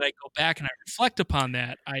 And now that I go back and I reflect upon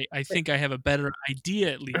that, I think I have a better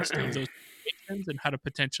idea, at least, of those situations and how to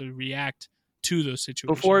potentially react to those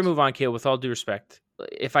situations. Before we move on, Caleb, with all due respect,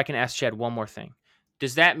 if I can ask Chad one more thing.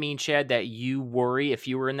 Does that mean, Chad, that you worry if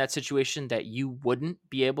you were in that situation that you wouldn't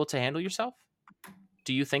be able to handle yourself?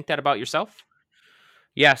 Do you think that about yourself?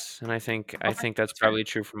 Yes, and I think that's probably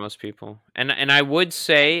true for most people. And I would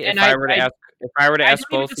say, if I were to ask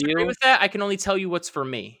both of you, with that, I can only tell you what's for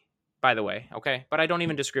me, by the way, okay? But I don't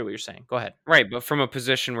even disagree with what you're saying. Go ahead. Right, but from a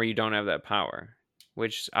position where you don't have that power,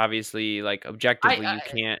 which obviously, like, objectively, you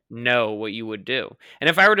can't know what you would do. And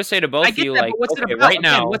if I were to say to both of you, like, okay, right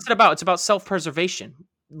now, what's it about? It's about self-preservation.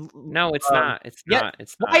 No, it's not. It's not.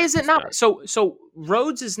 It's not. Why is it not? So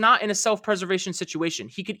Rhodes is not in a self-preservation situation.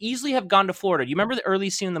 He could easily have gone to Florida. Do you remember the early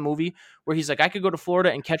scene in the movie where he's like, I could go to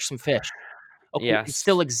Florida and catch some fish? Okay, yes. It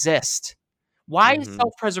still exists. Why is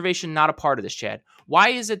self-preservation not a part of this, Chad?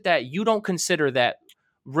 Why is it that you don't consider that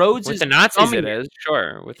Rhodes with is the Nazis? It is,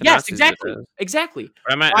 sure. With the Nazis, exactly, it is. Exactly.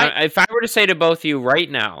 If I were to say to both of you right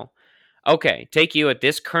now, okay, take you at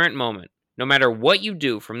this current moment. No matter what you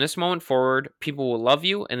do from this moment forward, people will love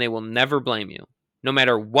you and they will never blame you. No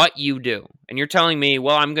matter what you do. And you're telling me,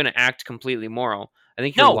 well, I'm going to act completely moral. I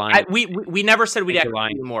think you're lying. We never said we'd act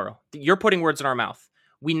completely moral. You're putting words in our mouth.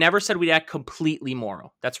 We never said we'd act completely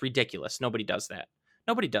moral. That's ridiculous. Nobody does that.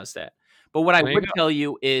 But what I would tell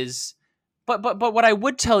you is, but what I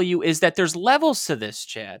would tell you is that there's levels to this,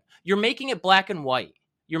 Chad. You're making it black and white.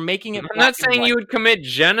 You're making it. I'm not saying you would commit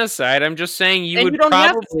genocide. I'm just saying you would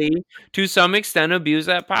probably, to some extent, abuse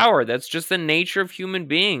that power. That's just the nature of human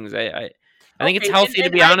beings. I think it's healthy to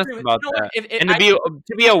be honest about that. And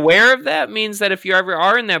to be aware of that means that if you ever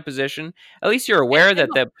are in that position, at least you're aware that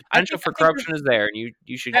the potential for corruption is there, and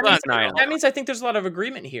you should keep an eye on it. That means I think there's a lot of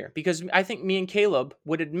agreement here, because I think me and Caleb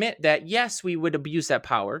would admit that, yes, we would abuse that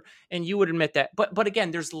power, and you would admit that. But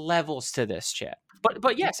again, there's levels to this, Chad.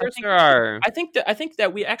 But yes, there are. I think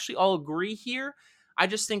that we actually all agree here. I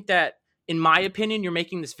just think that, in my opinion, you're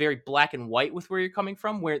making this very black and white with where you're coming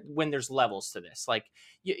from, when there's levels to this. Like,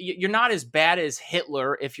 you're not as bad as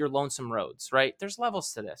Hitler if you're Lonesome Rhodes, right? There's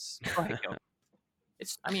levels to this. Go ahead, Joe.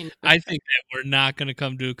 I think that we're not going to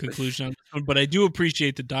come to a conclusion on this one, but I do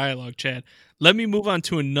appreciate the dialogue, Chad. Let me move on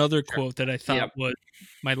to another quote that I thought was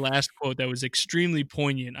my last quote that was extremely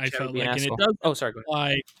poignant. I felt like, and it does sorry. Go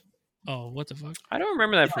apply. Oh, what the fuck? I don't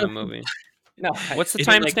remember that from the movie. No, what's the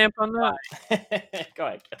timestamp on that? Go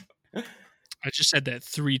ahead. I just said that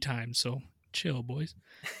 3 times, so chill, boys.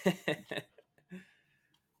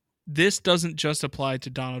 This doesn't just apply to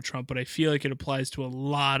Donald Trump, but I feel like it applies to a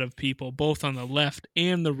lot of people, both on the left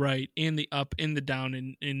and the right, and the up and the down,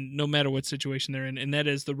 and no matter what situation they're in. And that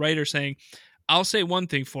is the writer saying, I'll say one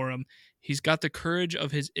thing for him. He's got the courage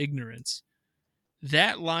of his ignorance.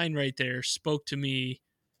 That line right there spoke to me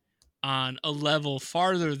on a level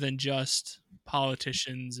farther than just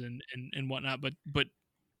politicians and whatnot. But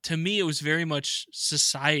to me, it was very much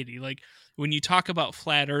society. Like, when you talk about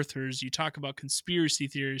flat earthers, you talk about conspiracy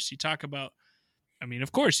theorists, you talk about, I mean,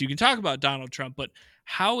 of course, you can talk about Donald Trump, but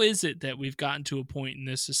how is it that we've gotten to a point in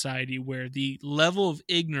this society where the level of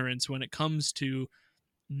ignorance when it comes to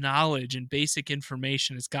knowledge and basic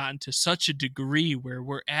information has gotten to such a degree where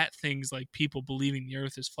we're at things like people believing the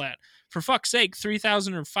earth is flat? For fuck's sake,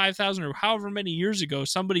 3,000 or 5,000 or however many years ago,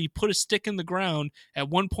 somebody put a stick in the ground at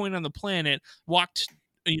one point on the planet, walked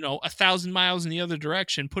 1,000 miles in the other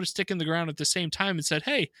direction, put a stick in the ground at the same time and said,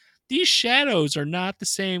 hey, these shadows are not the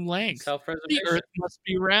same length. The earth must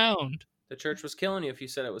be round. The church was killing you if you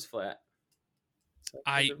said it was flat.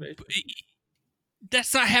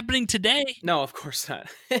 That's not happening today. No, of course not.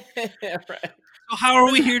 Right. So how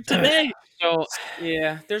are we here today? So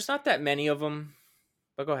yeah, there's not that many of them.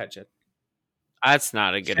 But go ahead, Chad. That's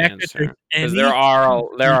not a good answer, because there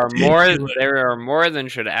are more than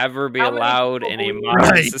should ever be allowed in a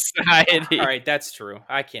modern society. All right, that's true.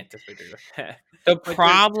 I can't disagree with that. The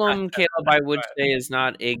problem, Caleb, I would say, is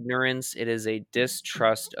not ignorance; it is a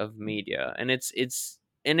distrust of media, and it's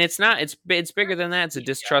bigger than that. It's a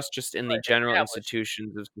distrust just in the general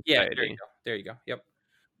institutions of society. Yeah, there you go. Yep.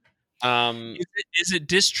 Is it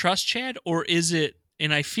distrust, Chad, or is it?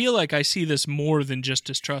 And I feel like I see this more than just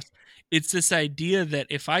distrust. It's this idea that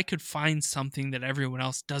if I could find something that everyone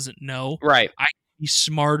else doesn't know, right, I can be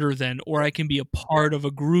smarter than, or I can be a part of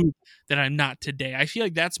a group that I'm not today. I feel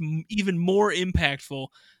like that's even more impactful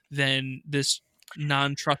than this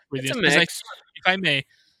non-trustworthiness. If I may,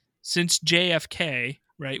 since JFK,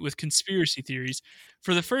 right, with conspiracy theories,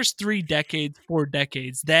 for the first 4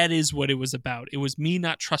 decades, that is what it was about. It was me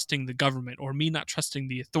not trusting the government or me not trusting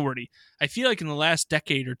the authority. I feel like in the last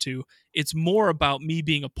decade or two, it's more about me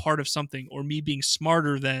being a part of something or me being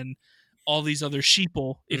smarter than all these other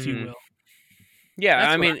sheeple, if you will. Yeah,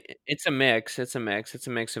 I mean, it's a mix. It's a mix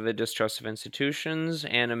of a distrust of institutions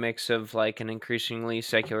and a mix of like an increasingly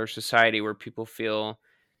secular society where people feel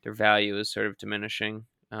their value is sort of diminishing.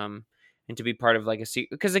 And to be part of like a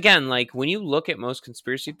secret, because again, like when you look at most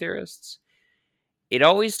conspiracy theorists, it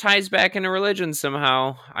always ties back into religion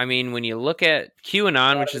somehow. I mean, when you look at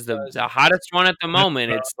QAnon, which is the hottest one at the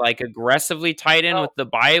moment, it's like aggressively tied in with the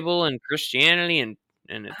Bible and Christianity, and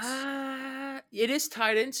it's it is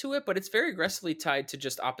tied into it, but it's very aggressively tied to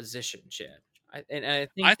just opposition, Chad. I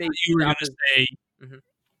think thought you were going to say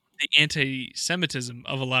the anti-Semitism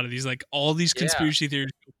of a lot of these, like all these conspiracy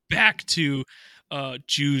theories go back to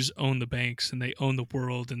Jews own the banks and they own the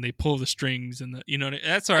world and they pull the strings and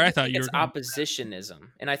that's where I thought you were. It's oppositionism,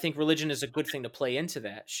 and I think religion is a good thing to play into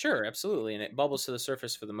that. Sure, absolutely, and it bubbles to the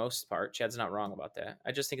surface for the most part. Chad's not wrong about that.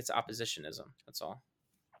 I just think it's oppositionism. That's all.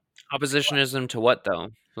 Oppositionism to what though?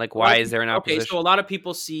 Like, why is there an opposition? Okay, so a lot of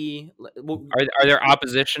people see. Are there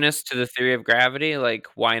oppositionists to the theory of gravity? Like,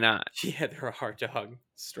 why not? Yeah, there are, dog.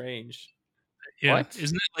 Strange. Yeah. What?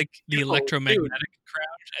 Isn't it like the electromagnetic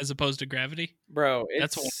crowd as opposed to gravity? Bro,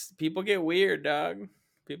 people get weird, dog.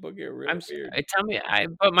 People get real weird. Tell me,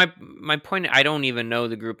 but my point, I don't even know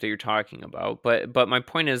the group that you're talking about. But my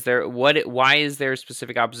point is, why is there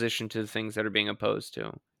specific opposition to the things that are being opposed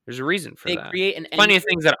to? There's a reason for that. They create plenty of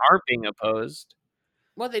things that aren't being opposed.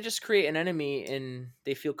 Well, they just create an enemy, and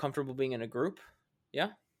they feel comfortable being in a group. Yeah.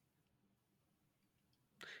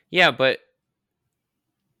 Yeah, but.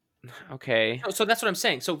 Okay. So that's what I'm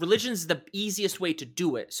saying. So religion's the easiest way to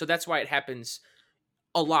do it. So that's why it happens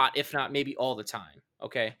a lot, if not maybe all the time.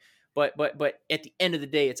 Okay. But at the end of the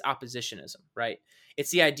day, it's oppositionism, right?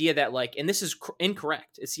 It's the idea that and this is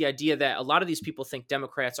incorrect. It's the idea that a lot of these people think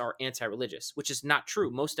Democrats are anti-religious, which is not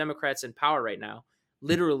true. Most Democrats in power right now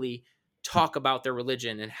literally talk about their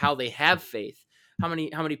religion and how they have faith. How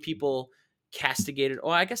many people castigated?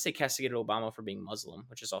 Oh, I guess they castigated Obama for being Muslim,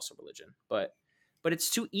 which is also religion. But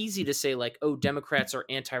it's too easy to say Democrats are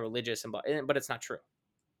anti-religious, but it's not true.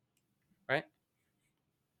 Right?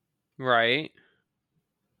 Right.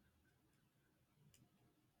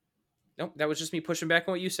 Nope, that was just me pushing back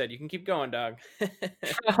on what you said. You can keep going, dog.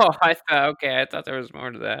 Oh, I thought there was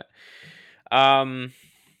more to that.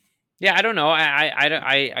 Yeah, I don't know.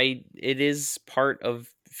 It is part of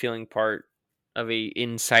feeling part of a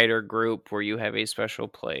insider group where you have a special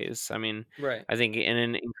place. I mean, Right. I think in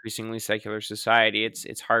an increasingly secular society,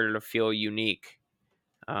 it's harder to feel unique.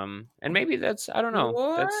 And maybe that's, I don't know.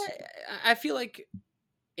 What? That's I feel like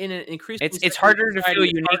in an increasingly it's secular harder to society, feel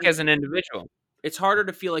it's unique harder- as an individual. It's harder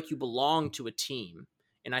to feel like you belong to a team,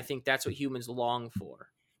 and I think that's what humans long for.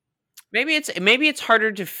 Maybe it's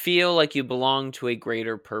harder to feel like you belong to a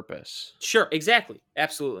greater purpose. Sure, exactly,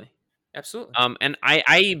 absolutely. And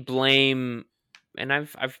I blame, and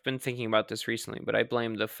I've been thinking about this recently, but I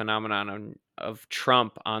blame the phenomenon of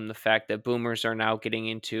Trump on the fact that boomers are now getting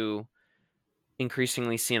into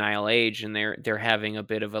increasingly senile age, and they're having a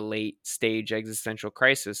bit of a late stage existential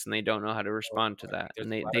crisis, and they don't know how to respond to that,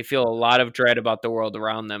 and they feel a lot of dread about the world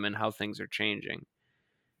around them and how things are changing.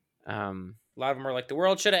 A lot of them are like, the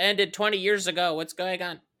world should have ended 20 years ago. What's going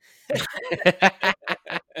on?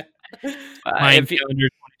 Mayan calendar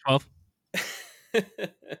 2012.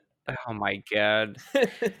 Oh my god.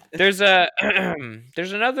 There's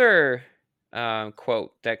another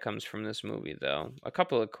quote that comes from this movie, though. A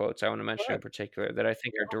couple of quotes I want to mention in particular that I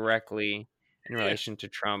think are directly in relation to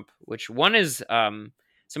Trump. Which one is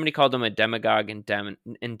somebody called him a demagogue in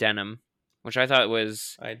denim, which I thought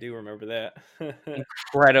was I do remember that.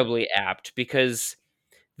 incredibly apt, because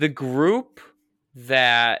the group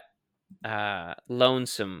that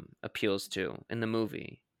Lonesome appeals to in the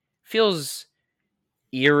movie feels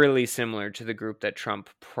eerily similar to the group that Trump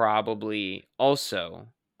probably also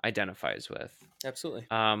identifies with. Absolutely.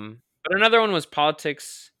 But another one was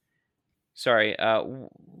politics. Sorry, I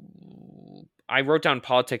wrote down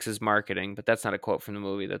politics as marketing, but that's not a quote from the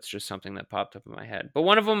movie. That's just something that popped up in my head. But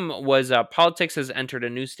one of them was politics has entered a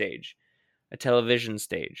new stage, a television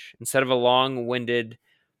stage. Instead of a long-winded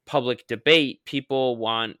public debate, people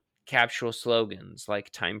want capsule slogans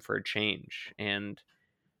like "Time for a Change" and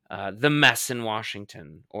 "The Mess in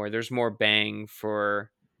Washington," or "There's more bang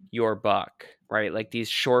for your buck," right? Like these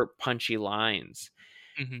short, punchy lines.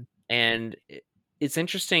 Mm-hmm. And it's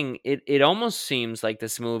interesting. It almost seems like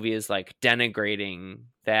this movie is like denigrating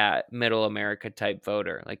that middle America type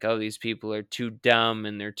voter. Like, oh, these people are too dumb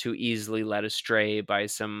and they're too easily led astray by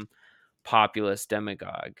some populist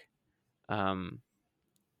demagogue.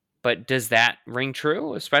 But does that ring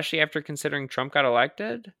true, especially after considering Trump got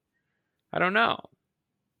elected? I don't know.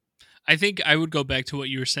 I think I would go back to what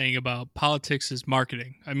you were saying about politics is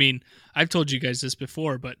marketing. I mean, I've told you guys this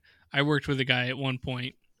before, but I worked with a guy at one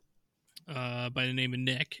point by the name of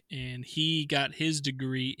Nick, and he got his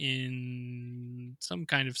degree in some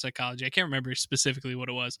kind of psychology. I can't remember specifically what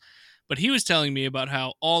it was, but he was telling me about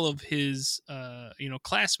how all of his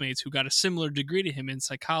classmates who got a similar degree to him in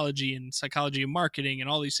psychology and marketing and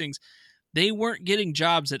all these things, they weren't getting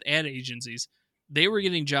jobs at ad agencies. They were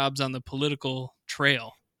getting jobs on the political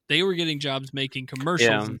trail. They were getting jobs making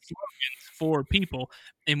commercials and slogans for people.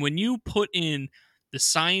 And when you put in the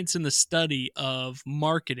science and the study of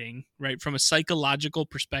marketing, right, from a psychological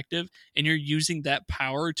perspective, and you're using that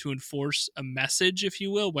power to enforce a message, if you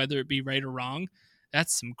will, whether it be right or wrong,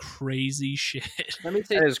 that's some crazy shit. Let me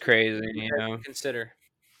say that is crazy. Yeah. Consider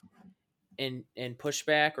and push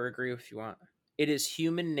back or agree if you want. It is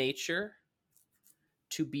human nature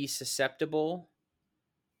to be susceptible.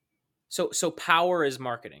 So power is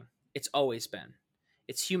marketing. It's always been.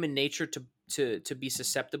 It's human nature to be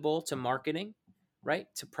susceptible to marketing, right?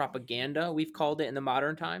 To propaganda, we've called it in the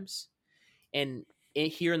modern times. And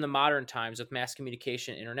here in the modern times with mass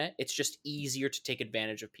communication, internet, it's just easier to take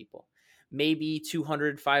advantage of people. Maybe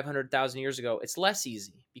 200, 500,000 years ago, it's less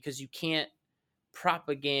easy because you can't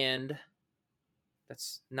propaganda.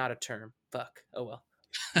 That's not a term. Fuck. Oh, well.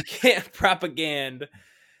 You can't propaganda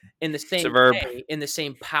in the same way, in the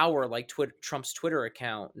same power like Trump's Twitter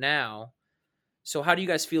account now. So how do you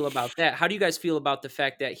guys feel about that? How do you guys feel about the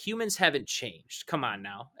fact that humans haven't changed? Come on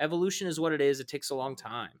now. Evolution is what it is. It takes a long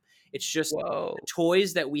time. It's just the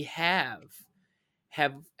toys that we have,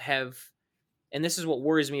 and this is what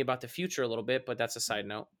worries me about the future a little bit, but that's a side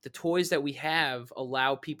note. The toys that we have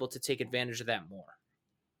allow people to take advantage of that more.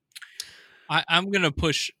 I'm going to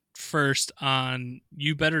push first on,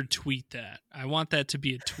 you better tweet that. I want that to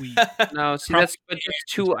be a tweet. No, see, that's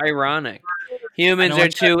too ironic. Humans are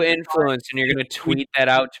too influenced, and you're going to tweet that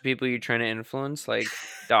out to people you're trying to influence? Like,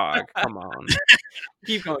 dog, come on.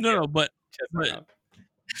 Keep going. No, but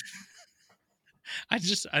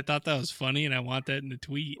I thought that was funny, and I want that in the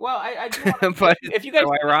tweet. Well, I do want to, but if you guys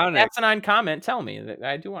so ironic. asinine comment, tell me.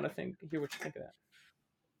 I do want to hear what you think of that.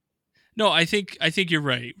 No, I think you're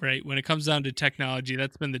right. Right, when it comes down to technology,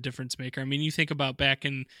 that's been the difference maker. I mean, you think about back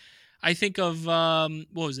in, I think of what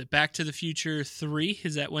was it, Back to the Future 3?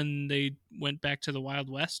 Is that when they went back to the Wild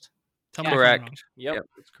West? Tell me if I'm wrong. Correct. Yep. Yep,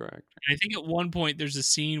 that's correct. I think at one point there's a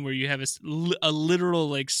scene where you have a literal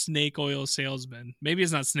like snake oil salesman. Maybe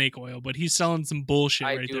it's not snake oil, but he's selling some bullshit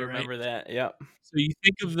I right do there, remember right? that. Yep. So you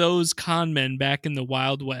think of those con men back in the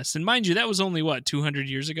Wild West, and mind you, that was only 200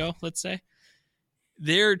 years ago, let's say.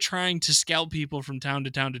 They're trying to scalp people from town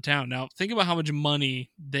to town to town. Now, think about how much money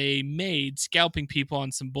they made scalping people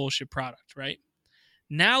on some bullshit product, right?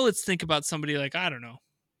 Now let's think about somebody like, I don't know,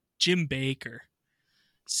 Jim Baker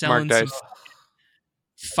selling Mark some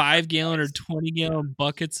Dice. 5-gallon or 20-gallon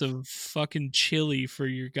buckets of fucking chili for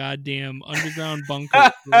your goddamn underground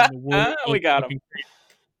bunker. We got him.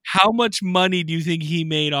 How much money do you think he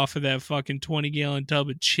made off of that fucking 20-gallon tub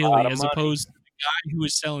of chili as opposed to the guy who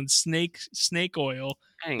was selling snake oil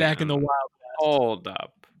Hang back in the on. Wild West? Hold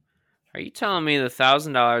up. Are you telling me the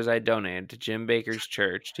 $1,000 I donated to Jim Baker's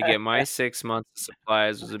church to get my 6 months of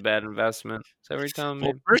supplies was a bad investment? Is that what you're telling me?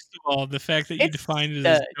 Well, first of all, the fact that you It's define it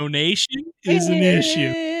as donation is an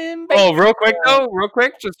issue. Oh, real quick,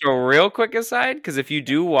 just a real quick aside, because if you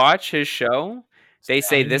do watch his show, they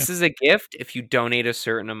say this is a gift if you donate a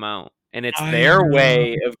certain amount. And it's their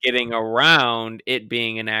way of getting around it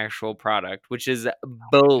being an actual product, which is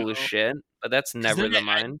bullshit. But that's never the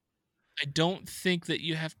mine. I don't think that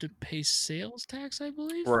you have to pay sales tax, I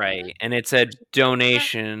believe. Right. And it's a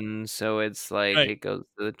donation, so it's like Right. it goes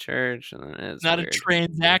to the church. And then it's not weird. a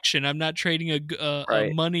transaction. I'm not trading a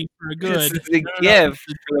Right. money for a good. This is a gift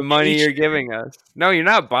for the money you're giving us. No, you're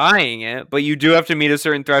not buying it, but you do have to meet a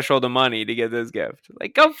certain threshold of money to get this gift.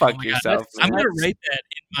 Like, go fuck my God, yourself. I'm man. gonna write that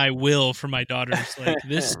in my will for my daughters. Like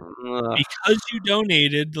this, Ugh. because you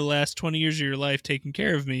donated the last 20 years of your life taking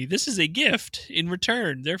care of me. This is a gift in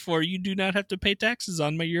return. Therefore, you do not have to pay taxes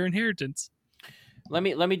on your inheritance. Let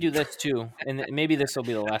me do this too, and maybe this will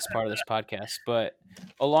be the last part of this podcast. But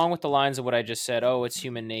along with the lines of what I just said, it's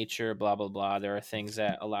human nature, blah blah blah. There are things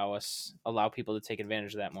that allow people to take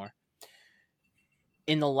advantage of that more.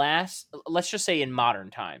 In the last, let's just say in modern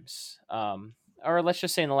times, or let's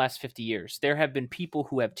just say in the last 50 years, there have been people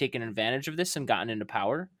who have taken advantage of this and gotten into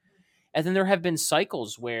power, and then there have been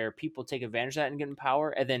cycles where people take advantage of that and get in power,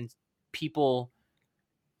 and then people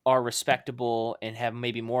are respectable and have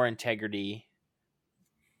maybe more integrity,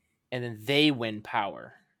 and then they win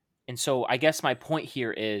power. And so I guess my point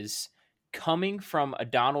here is, coming from a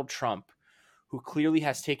Donald Trump who clearly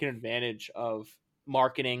has taken advantage of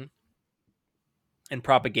marketing and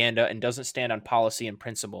propaganda and doesn't stand on policy and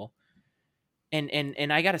principle. And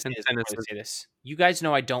I got to say this. You guys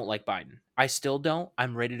know I don't like Biden. I still don't.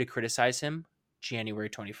 I'm ready to criticize him January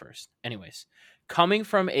 21st. Anyways, coming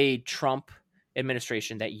from a Trump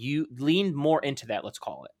administration that you leaned more into that, let's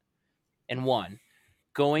call it, and won,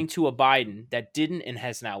 going to a Biden that didn't and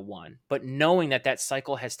has now won, but knowing that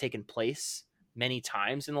cycle has taken place many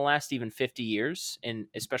times in the last even 50 years, and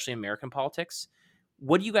especially American politics,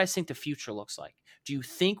 what do you guys think the future looks like? Do you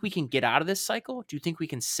think we can get out of this cycle? Do you think we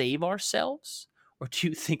can save ourselves? Or do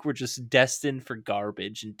you think we're just destined for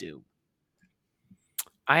garbage and doom?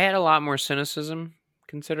 I had a lot more cynicism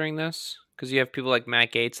considering this, because you have people like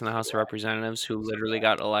Matt Gaetz in the House of Representatives who literally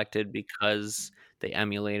got elected because they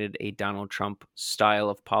emulated a Donald Trump style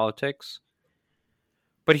of politics.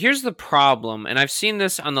 But here's the problem, and I've seen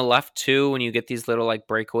this on the left too, when you get these little like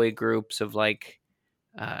breakaway groups of like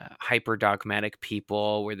hyper dogmatic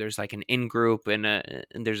people where there's like an in-group and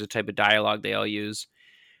there's a type of dialogue they all use.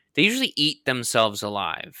 They usually eat themselves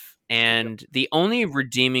alive. And the only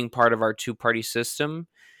redeeming part of our two-party system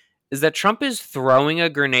is that Trump is throwing a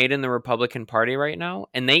grenade in the Republican Party right now,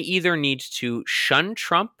 and they either need to shun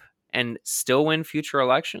Trump and still win future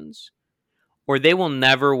elections, or they will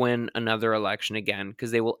never win another election again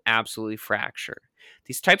because they will absolutely fracture.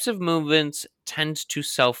 These types of movements tend to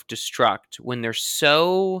self-destruct when they're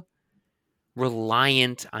so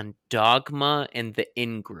reliant on dogma and the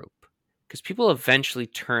in-group, because people eventually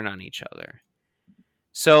turn on each other.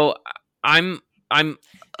 So I'm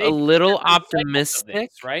a little optimistic,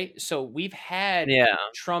 this, right? So we've had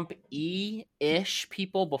Trump-ish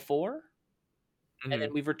people before, and then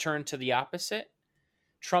we've returned to the opposite.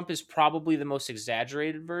 Trump is probably the most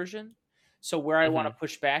exaggerated version. So where I want to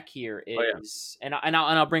push back here is, and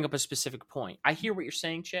I'll bring up a specific point. I hear what you're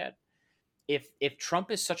saying, Chad. If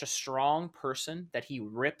Trump is such a strong person that he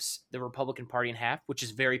rips the Republican Party in half, which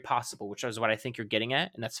is very possible, which is what I think you're getting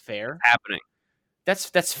at, and that's fair. Happening.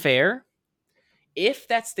 That's fair. If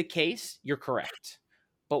that's the case, you're correct.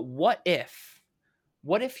 But what if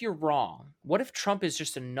you're wrong? What if Trump is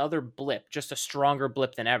just another blip, just a stronger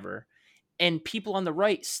blip than ever? And people on the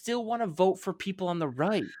right still want to vote for people on the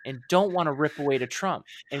right and don't want to rip away to Trump.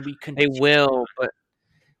 And we They will,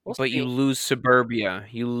 We'll but you see. lose suburbia,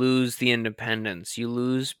 you lose the independents, you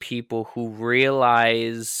lose people who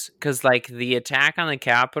realize, because like the attack on the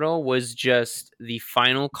Capitol was just the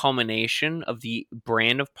final culmination of the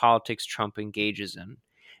brand of politics Trump engages in,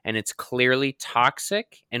 and it's clearly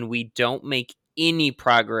toxic, and we don't make any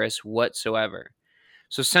progress whatsoever.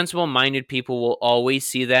 So sensible-minded people will always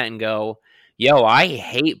see that and go, yo, I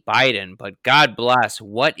hate Biden, but God bless,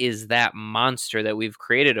 what is that monster that we've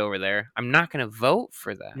created over there? I'm not going to vote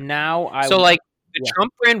for that. Now The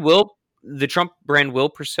Trump brand will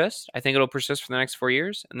persist. I think it'll persist for the next 4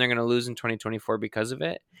 years, and they're going to lose in 2024 because of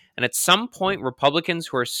it. And at some point, Republicans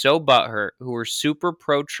who are so butthurt, who are super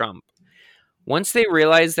pro-Trump, once they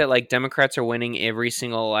realize that like Democrats are winning every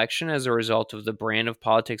single election as a result of the brand of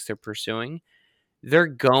politics they're pursuing, they're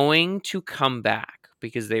going to come back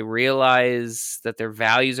because they realize that their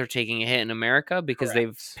values are taking a hit in America because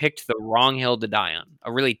they've picked the wrong hill to die on,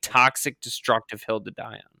 a really toxic, destructive hill to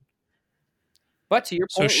die on. But to your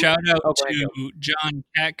So point, shout out to John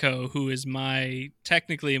Katko, who is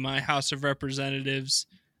technically my House of Representative.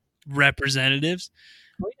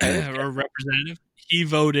 He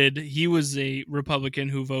was a Republican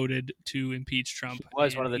who voted to impeach Trump. He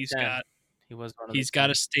was one of the 10. He's got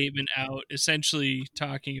a statement out essentially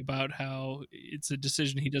talking about how it's a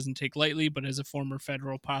decision he doesn't take lightly, but as a former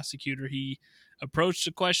federal prosecutor, he approached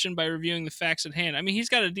the question by reviewing the facts at hand. I mean, he's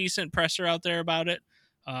got a decent presser out there about it,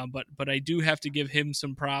 but I do have to give him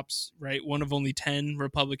some props, right? One of only 10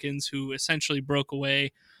 Republicans who essentially broke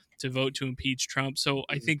away to vote to impeach Trump. So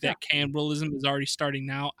I think that cannibalism is already starting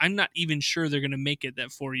now. I'm not even sure they're going to make it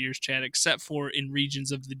that 4 years, Chad, except for in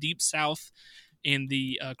regions of the Deep South and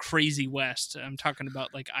the crazy West. I'm talking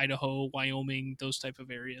about like Idaho, Wyoming, those type of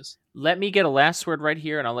areas. Let me get a last word right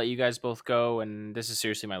here, and I'll let you guys both go. And this is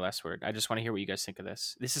seriously my last word. I just want to hear what you guys think of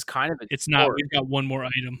this. This is kind of it's not. We've got one more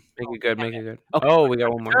item. Make it good. Make it good. Okay. Oh, we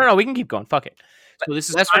got one more. No, we can keep going. Fuck it. So this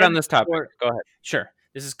is last word on this topic. Go ahead. Sure.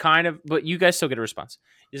 This is kind of, but you guys still get a response.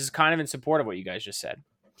 This is kind of in support of what you guys just said.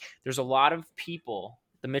 There's a lot of people,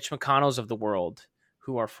 the Mitch McConnells of the world,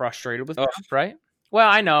 who are frustrated with Trump, right? Well,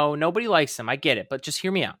 I know nobody likes him. I get it, but just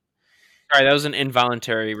hear me out. Sorry, that was an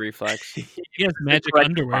involuntary reflex. He has magic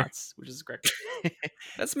underwear, which is correct.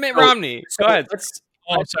 That's Mitt Romney. Go ahead.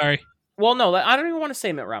 Sorry. Well, no, I don't even want to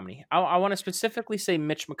say Mitt Romney. I want to specifically say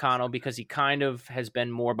Mitch McConnell because he kind of has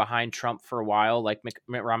been more behind Trump for a while, like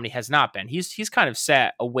Mitt Romney has not been. He's kind of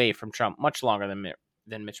sat away from Trump much longer than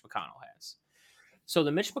Mitch McConnell has. So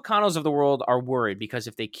the Mitch McConnells of the world are worried because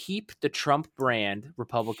if they keep the Trump brand,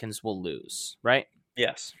 Republicans will lose, right?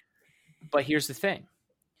 Yes. But here's the thing.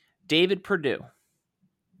 David Perdue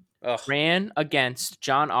ran against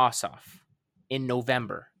Jon Ossoff in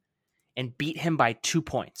November and beat him by 2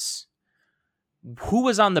 points. Who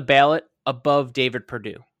was on the ballot above David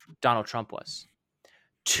Perdue? Donald Trump was.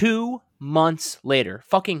 2 months later,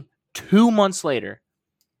 fucking 2 months later,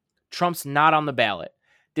 Trump's not on the ballot.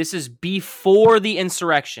 This is before the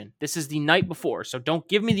insurrection. This is the night before, so don't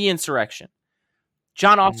give me the insurrection.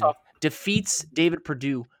 Jon Ossoff defeats David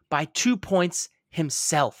Perdue by 2 points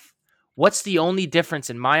himself. What's the only difference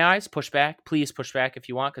in my eyes? Push back. Please push back if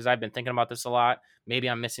you want, because I've been thinking about this a lot. Maybe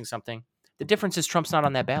I'm missing something. The difference is Trump's not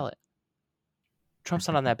on that ballot. Trump's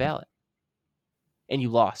not on that ballot. And you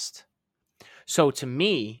lost. So to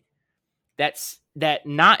me, that's that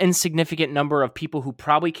not insignificant number of people who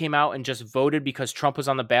probably came out and just voted because Trump was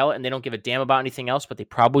on the ballot and they don't give a damn about anything else, but they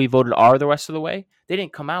probably voted R the rest of the way. They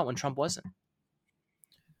didn't come out when Trump wasn't.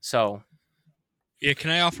 So. Yeah,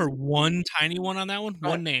 can I offer one tiny one on that one?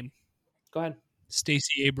 One name. Go ahead.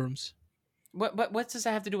 Stacey Abrams. What does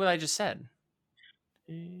that have to do with what I just said?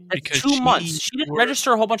 Because 2 months. She didn't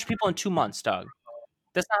register a whole bunch of people in 2 months, Doug.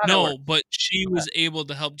 That's not how that works. But she was able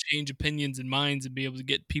to help change opinions and minds and be able to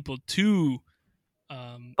get people to.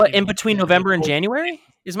 But in between November and January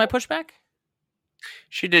is my pushback.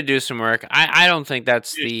 She did do some work. I don't think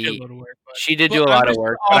that's she did do a lot of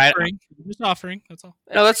work. Just offering. That's all.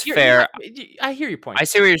 No, that's fair. I hear your point. I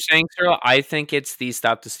see what you're saying, Cyril. I think it's the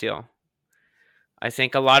Stop the Steal. I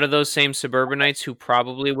think a lot of those same suburbanites who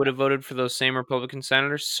probably would have voted for those same Republican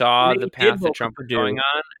senators saw the path that Trump was going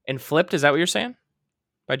on and flipped. Is that what you're saying?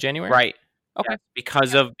 By January, right? Okay, yeah,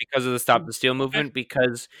 because of the Stop the Steal movement. Okay.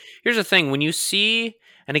 Because here's the thing: when you see,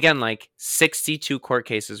 and again, like 62 court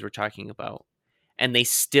cases we're talking about, and they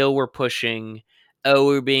still were pushing, "Oh,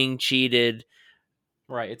 we're being cheated."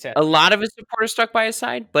 Right. It's a lot of his supporters stuck by his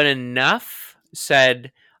side, but enough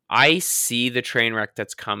said, "I see the train wreck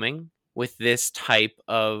that's coming with this type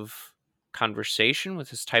of conversation,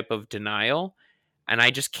 with this type of denial, and I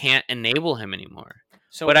just can't enable him anymore.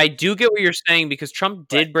 So, but I do get what you're saying, because Trump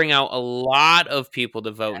did bring out a lot of people to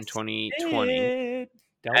vote in 2020.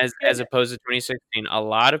 As opposed to 2016, a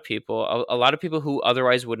lot of people who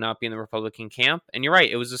otherwise would not be in the Republican camp. And you're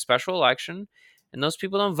right, it was a special election, and those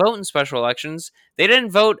people don't vote in special elections. They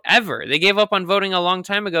didn't vote ever. They gave up on voting a long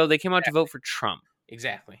time ago. They came out to vote for Trump.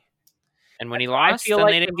 Exactly. And when he lost, then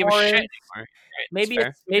they didn't give a shit anymore. Right, maybe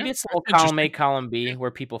it's a little column A, column B,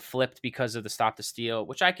 where people flipped because of the Stop the Steal,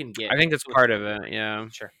 which I can get. I think that's part of it. Yeah.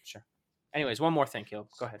 Sure. Anyways, one more thing, Caleb.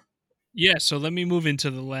 Go ahead. Yeah, so let me move into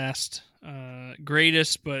the last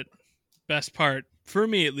greatest but best part, for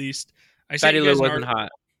me at least. I said Betty Lou wasn't hot.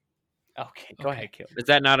 Okay, go ahead, Caleb. Is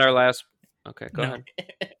that not our last? Okay, go ahead.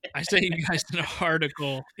 I sent you guys an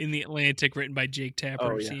article in The Atlantic written by Jake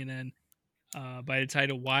Tapper of CNN by the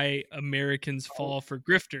title "Why Americans Fall for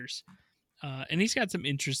Grifters," and he's got some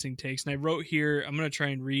interesting takes. And I wrote here, I'm going to try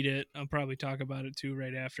and read it. I'll probably talk about it too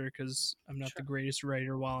right after, because I'm not the greatest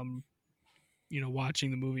writer while I'm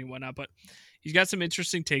watching the movie and whatnot, but he's got some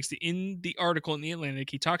interesting takes. In the article in The Atlantic,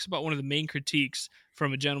 he talks about one of the main critiques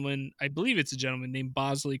from a gentleman, I believe it's a gentleman named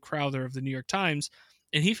Bosley Crowther of the New York Times,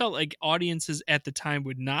 and he felt like audiences at the time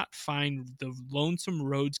would not find the Lonesome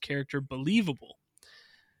Rhodes character believable.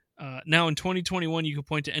 Now in 2021, you could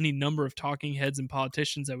point to any number of talking heads and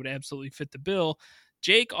politicians that would absolutely fit the bill.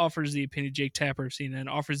 Jake Tapper of CNN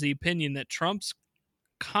offers the opinion that Trump's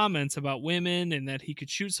comments about women and that he could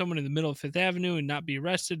shoot someone in the middle of Fifth Avenue and not be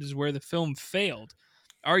arrested is where the film failed,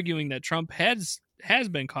 arguing that Trump has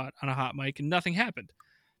been caught on a hot mic and nothing happened.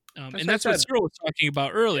 And that's what Cyril was talking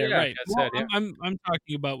about earlier, right? I'm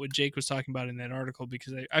talking about what Jake was talking about in that article,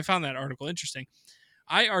 because I found that article interesting.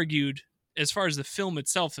 I argued, as far as the film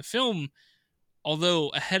itself, the film, although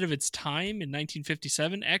ahead of its time in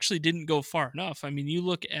 1957, actually didn't go far enough. I mean, you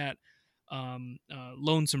look at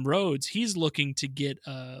Lonesome Rhodes, he's looking to get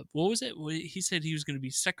what was it? He said he was going to be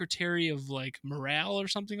Secretary of Morale or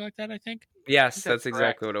something like that, I think. Yes, that's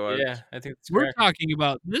exactly what it was. Yeah, I think we're talking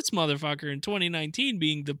about this motherfucker in 2019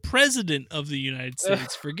 being the president of the United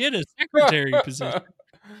States. Forget a secretary position.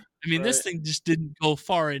 I mean, this thing just didn't go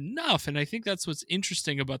far enough. And I think that's what's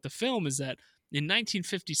interesting about the film, is that in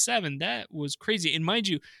 1957, that was crazy. And mind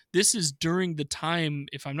you, this is during the time,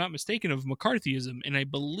 if I'm not mistaken, of McCarthyism. And I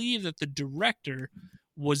believe that the director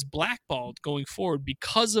was blackballed going forward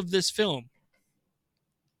because of this film.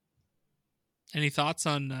 Any thoughts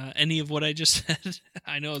on any of what I just said?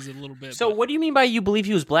 I know it's a little bit. So what do you mean by you believe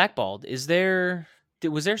he was blackballed? I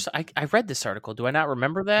read this article. Do I not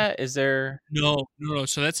remember that? Is there? No.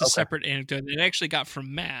 So that's a separate anecdote. It actually got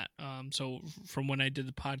from Matt. So from when I did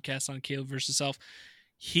the podcast on Caleb versus Self,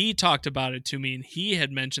 he talked about it to me, and he had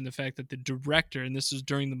mentioned the fact that the director, and this was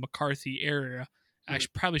during the McCarthy era, I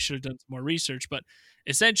probably should have done some more research, but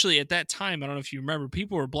essentially at that time, I don't know if you remember,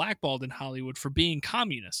 people were blackballed in Hollywood for being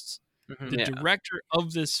communists. The director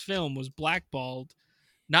of this film was blackballed,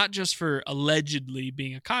 not just for allegedly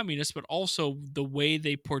being a communist, but also the way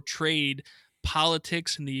they portrayed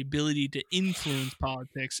politics and the ability to influence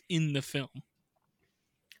politics in the film.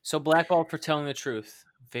 So blackballed for telling the truth.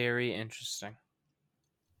 Very interesting.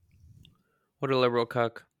 What a liberal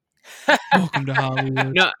cuck. Welcome to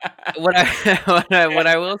Hollywood. No, what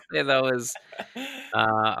I will say though is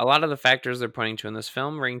a lot of the factors they're pointing to in this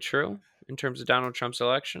film ring true in terms of Donald Trump's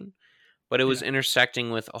election. But it was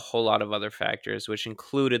intersecting with a whole lot of other factors, which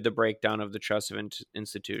included the breakdown of the trust of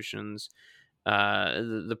institutions,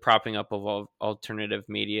 the propping up of alternative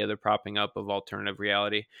media, the propping up of alternative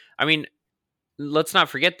reality. I mean, let's not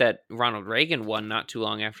forget that Ronald Reagan won not too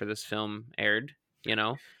long after this film aired,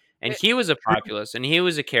 and he was a populist, and he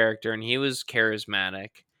was a character, and he was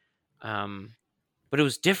charismatic. But it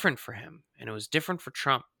was different for him, and it was different for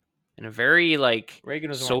Trump. In a very Reagan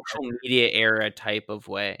was social media era type of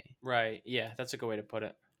way. Right. Yeah, that's a good way to put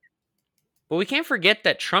it. But we can't forget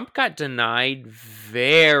that Trump got denied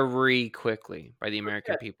very quickly by the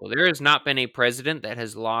American people. There has not been a president that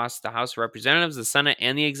has lost the House of Representatives, the Senate,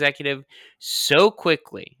 and the executive so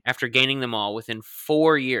quickly after gaining them all within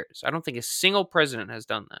 4 years. I don't think a single president has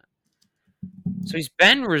done that. So he's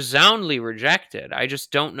been resoundingly rejected. I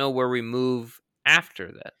just don't know where we move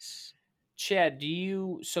after this. Chad,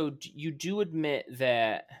 you do admit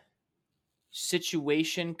that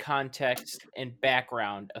situation, context, and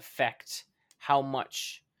background affect how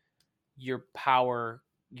much your power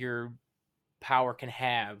can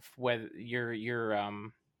have, whether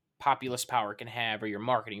your populist power can have, or your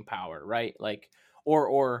marketing power, right?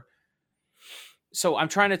 So I'm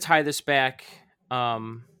trying to tie this back,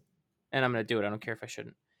 and I'm going to do it. I don't care if I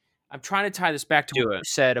shouldn't. I'm trying to tie this back to what you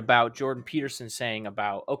said about Jordan Peterson saying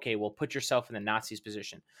about, okay, well, put yourself in the Nazis'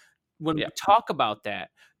 position. when we talk about that,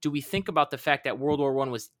 do we think about the fact that World War I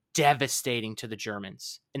was devastating to the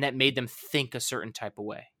Germans and that made them think a certain type of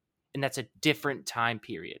way? And that's a different time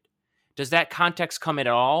period. Does that context come at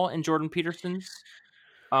all in Jordan Peterson's?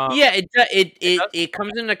 Yeah, it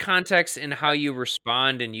comes into context in how you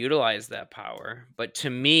respond and utilize that power. But to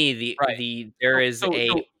me, there is a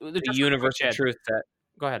universal truth that.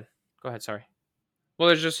 Go ahead. Sorry. Well,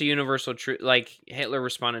 there's just a universal truth. Like Hitler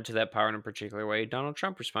responded to that power in a particular way. Donald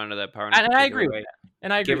Trump responded to that power in a particular way. I agree with that.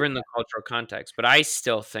 And I agree given the cultural context. But I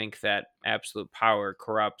still think that absolute power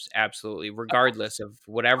corrupts absolutely, regardless of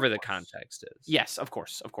whatever the context is. Yes, of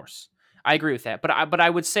course. I agree with that. But I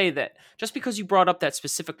would say that just because you brought up that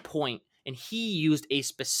specific point and he used a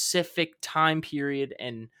specific time period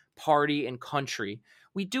and party and country,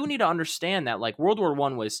 we do need to understand that like World War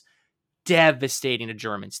I was devastating to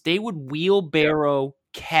Germans. They would wheelbarrow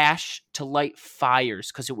cash to light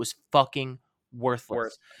fires because it was fucking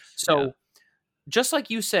worthless. So just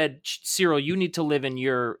like you said, Cyril, you need to live in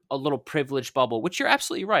a little privileged bubble, which you're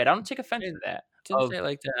absolutely right. I don't take offense to that. Didn't say it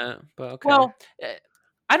like that, but okay. Well,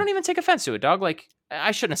 I don't even take offense to it, dog. Like,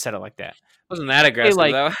 I shouldn't have said it like that. Wasn't that aggressive,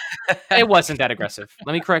 though? It wasn't that aggressive.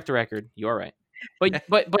 Let me correct the record. You're right.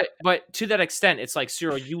 But to that extent, it's like,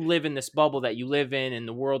 Cyril, you live in this bubble that you live in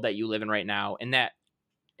the world that you live in right now, and that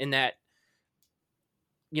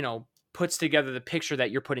puts together the picture that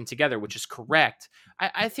you're putting together, which is correct.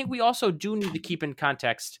 I think we also do need to keep in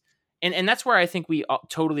context, and that's where I think we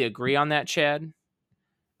totally agree on that, Chad,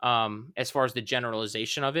 as far as the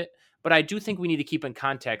generalization of it. But I do think we need to keep in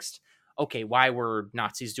context, okay, why were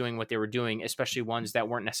Nazis doing what they were doing, especially ones that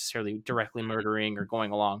weren't necessarily directly murdering or going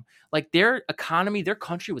along. Like their economy, their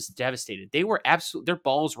country was devastated. They were their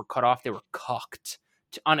balls were cut off. They were cucked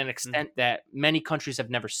on an extent that many countries have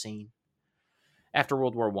never seen after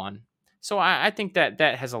World War I. So I think that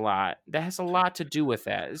has a lot to do with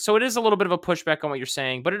that. So it is a little bit of a pushback on what you're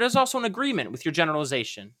saying, but it is also an agreement with your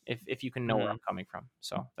generalization, if you can know where I'm coming from.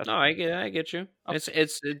 So I get you. Okay.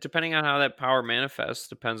 It's depending on how that power manifests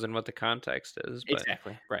depends on what the context is. But,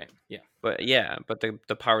 exactly. Right. Yeah. But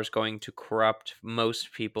the power is going to corrupt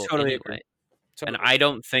most people totally anyway. Agree. And I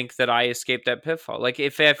don't think that I escaped that pitfall. Like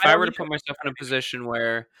if I were to put myself in a position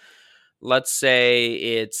where, let's say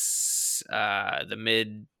it's the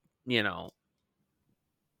mid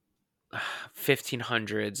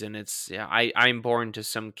 1500s and it's I'm born to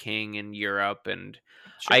some king in Europe and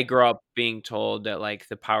I grew up being told that like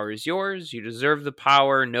the power is yours, you deserve the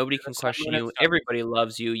power, nobody can question you, everybody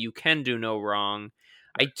loves you, you can do no wrong.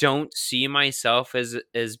 I don't see myself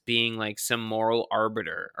as being like some moral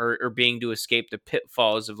arbiter or being to escape the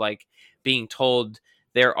pitfalls of like being told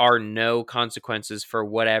there are no consequences for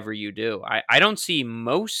whatever you do. I don't see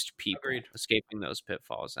most people escaping those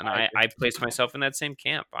pitfalls. And I place myself in that same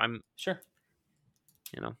camp. I'm sure.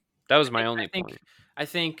 That was my only point. I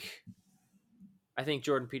think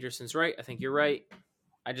Jordan Peterson's right. I think you're right.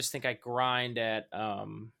 I just think I grind at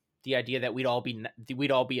the idea that we'd all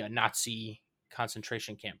be a Nazi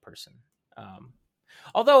concentration camp person.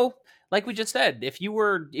 Although, like we just said, if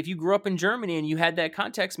you grew up in Germany and you had that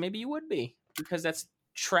context, maybe you would be, because that's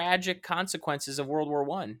tragic consequences of World War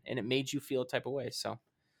I, and it made you feel a type of way. So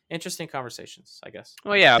interesting conversations, I guess.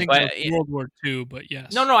 Well, yeah, but World War II, but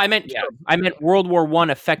yes. No, I meant World War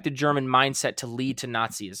I affected German mindset to lead to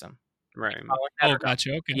Nazism. Right. Oh,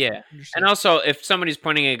 gotcha. Okay. Yeah. And also, if somebody's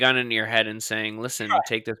pointing a gun into your head and saying, listen,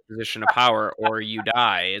 take this position of power or you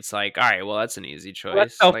die, it's like, all right, well, that's an easy choice. Well,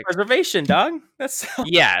 that's self-preservation, dog.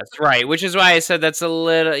 Yes, right. Which is why I said that's a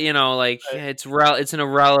little, it's an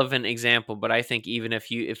irrelevant example. But I think even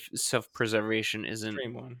if self-preservation isn't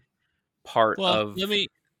part of...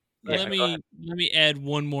 Let me add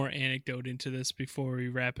one more anecdote into this before we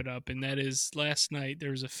wrap it up. And that is, last night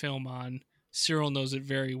there was a film on. Cyril knows it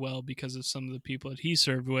very well because of some of the people that he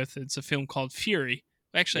served with. It's a film called Fury.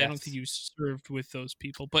 Actually, yes. I don't think you served with those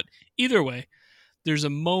people. But either way, there's a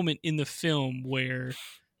moment in the film where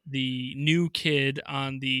the new kid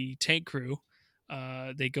on the tank crew,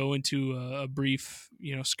 they go into a brief,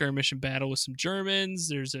 skirmish and battle with some Germans.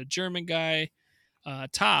 There's a German guy,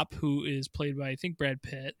 Top, who is played by, I think, Brad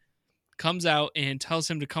Pitt, comes out and tells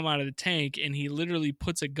him to come out of the tank, and he literally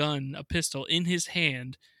puts a pistol in his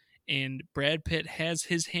hand, and Brad Pitt has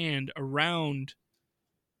his hand around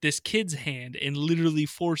this kid's hand and literally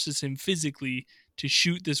forces him physically to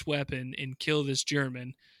shoot this weapon and kill this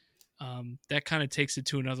German. That kind of takes it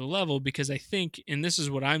to another level, because I think, and this is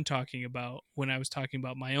what I'm talking about when I was talking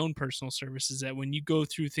about my own personal service, is that when you go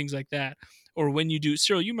through things like that, or when you do,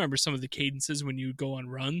 Cyril, you remember some of the cadences when you go on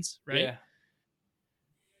runs, right? Yeah.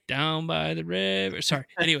 down by the river. Sorry.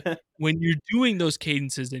 Anyway, when you're doing those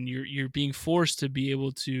cadences and you're being forced to be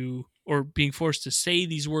able to, or being forced to say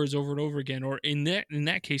these words over and over again, or in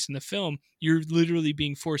that case in the film, you're literally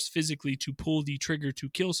being forced physically to pull the trigger to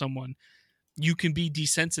kill someone. You can be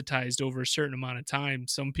desensitized over a certain amount of time.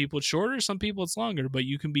 Some people it's shorter, some people it's longer, but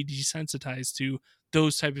you can be desensitized to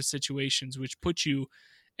those type of situations, which put you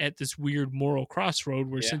at this weird moral crossroad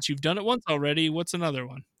where since you've done it once already, what's another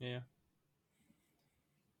one? Yeah.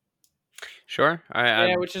 Sure.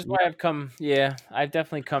 Which is why I've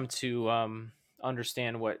definitely come to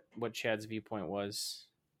understand what Chad's viewpoint was,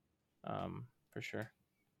 for sure.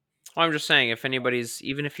 Well, I'm just saying, if anybody's,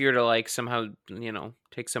 even if you're to like somehow,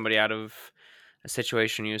 take somebody out of a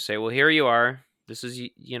situation, you say, well, here you are. This is,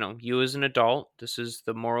 you as an adult. This is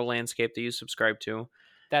the moral landscape that you subscribe to.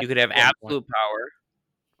 You could have absolute power,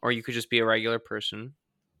 or you could just be a regular person.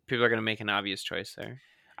 People are going to make an obvious choice there.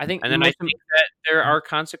 I think that there are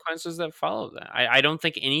consequences that follow that. I don't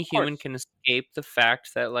think any human can escape the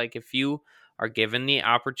fact that, like, if you are given the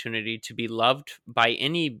opportunity to be loved by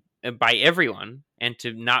everyone and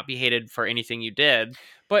to not be hated for anything you did,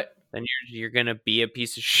 but then you're gonna be a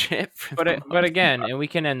piece of shit. But again, and we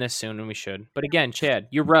can end this soon, and we should. But again, Chad,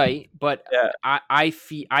 you're right. But I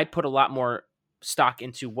put a lot more stock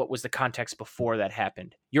into what was the context before that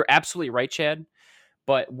happened. You're absolutely right, Chad.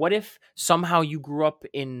 But what if somehow you grew up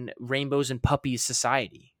in rainbows and puppies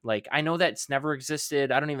society? Like, I know that's never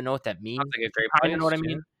existed. I don't even know what that means. Sounds like a great I don't know what I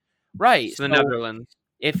mean. Right. It's the Netherlands.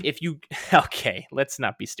 If you okay, let's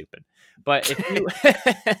not be stupid. But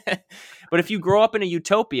if you grow up in a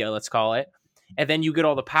utopia, let's call it, and then you get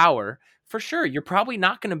all the power, for sure, you're probably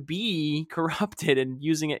not going to be corrupted and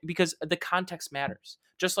using it, because the context matters.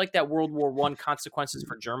 Just like that World War I consequences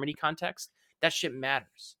for Germany context, that shit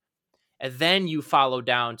matters. And then you follow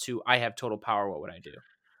down to, I have total power. What would I do?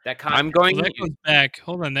 That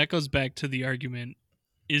goes back to the argument: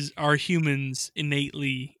 are humans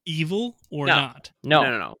innately evil or not?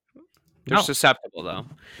 No. They're susceptible, though.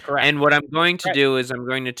 Correct. And what I'm going to do is I'm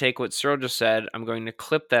going to take what Cyril just said. I'm going to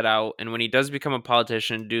clip that out, and when he does become a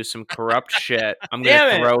politician and do some corrupt shit, I'm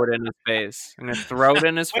going to throw it in his face. I'm going to throw it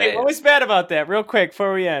in his face. What was bad about that? Real quick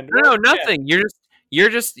before we end. No, nothing.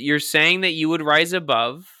 You're saying that you would rise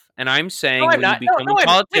above. And I'm saying when you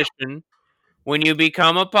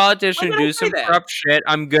become a politician, do some corrupt shit,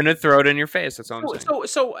 I'm going to throw it in your face. That's all I'm saying.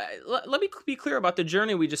 So let me be clear about the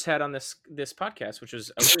journey we just had on this podcast, which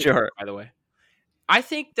was sure, by the way. I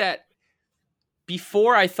think that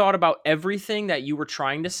before I thought about everything that you were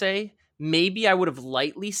trying to say, maybe I would have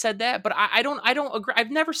lightly said that, but I don't agree.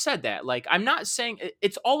 I've never said that. Like, I'm not saying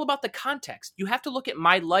it's all about the context. You have to look at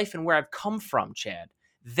my life and where I've come from, Chad.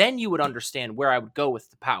 Then you would understand where I would go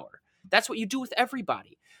with the power. That's what you do with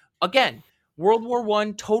everybody. Again, World War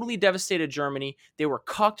I totally devastated Germany. They were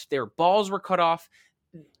cucked. Their balls were cut off.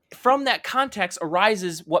 From that context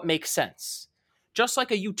arises what makes sense. Just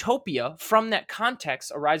like a utopia, from that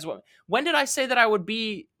context arises what... When did I say that I would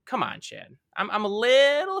be... Come on, Chad. I'm a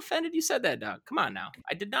little offended you said that, Doug. Come on now.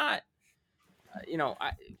 I did not...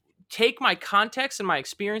 I take my context and my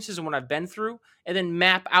experiences and what I've been through and then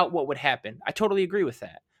map out what would happen. I totally agree with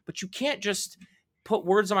that. But you can't just put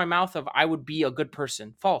words in my mouth of I would be a good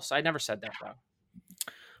person. False. I never said that, bro.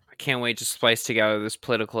 I can't wait to splice together this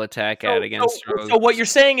political attack against Rose. So what you're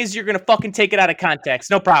saying is you're going to fucking take it out of context.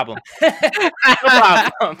 No problem. No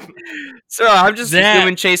problem. So I'm just a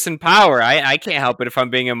human chasing power. I can't help it if I'm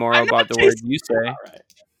being immoral about the words you say. Right.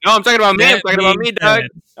 No, I'm talking about me. I'm talking about me, Doug.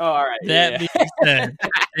 Oh, all right. That being said,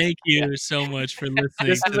 thank you so much for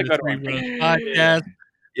listening to the Three Bros podcast.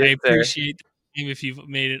 Yes, I appreciate it if you've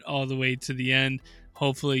made it all the way to the end.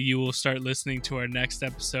 Hopefully you will start listening to our next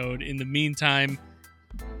episode. In the meantime,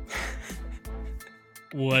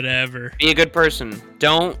 whatever. Be a good person.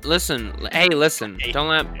 Don't listen. Hey, listen. Don't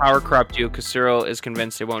let power corrupt you, because Cyril is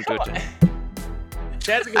convinced it won't do it to him.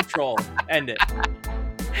 Chad's a good troll. End it.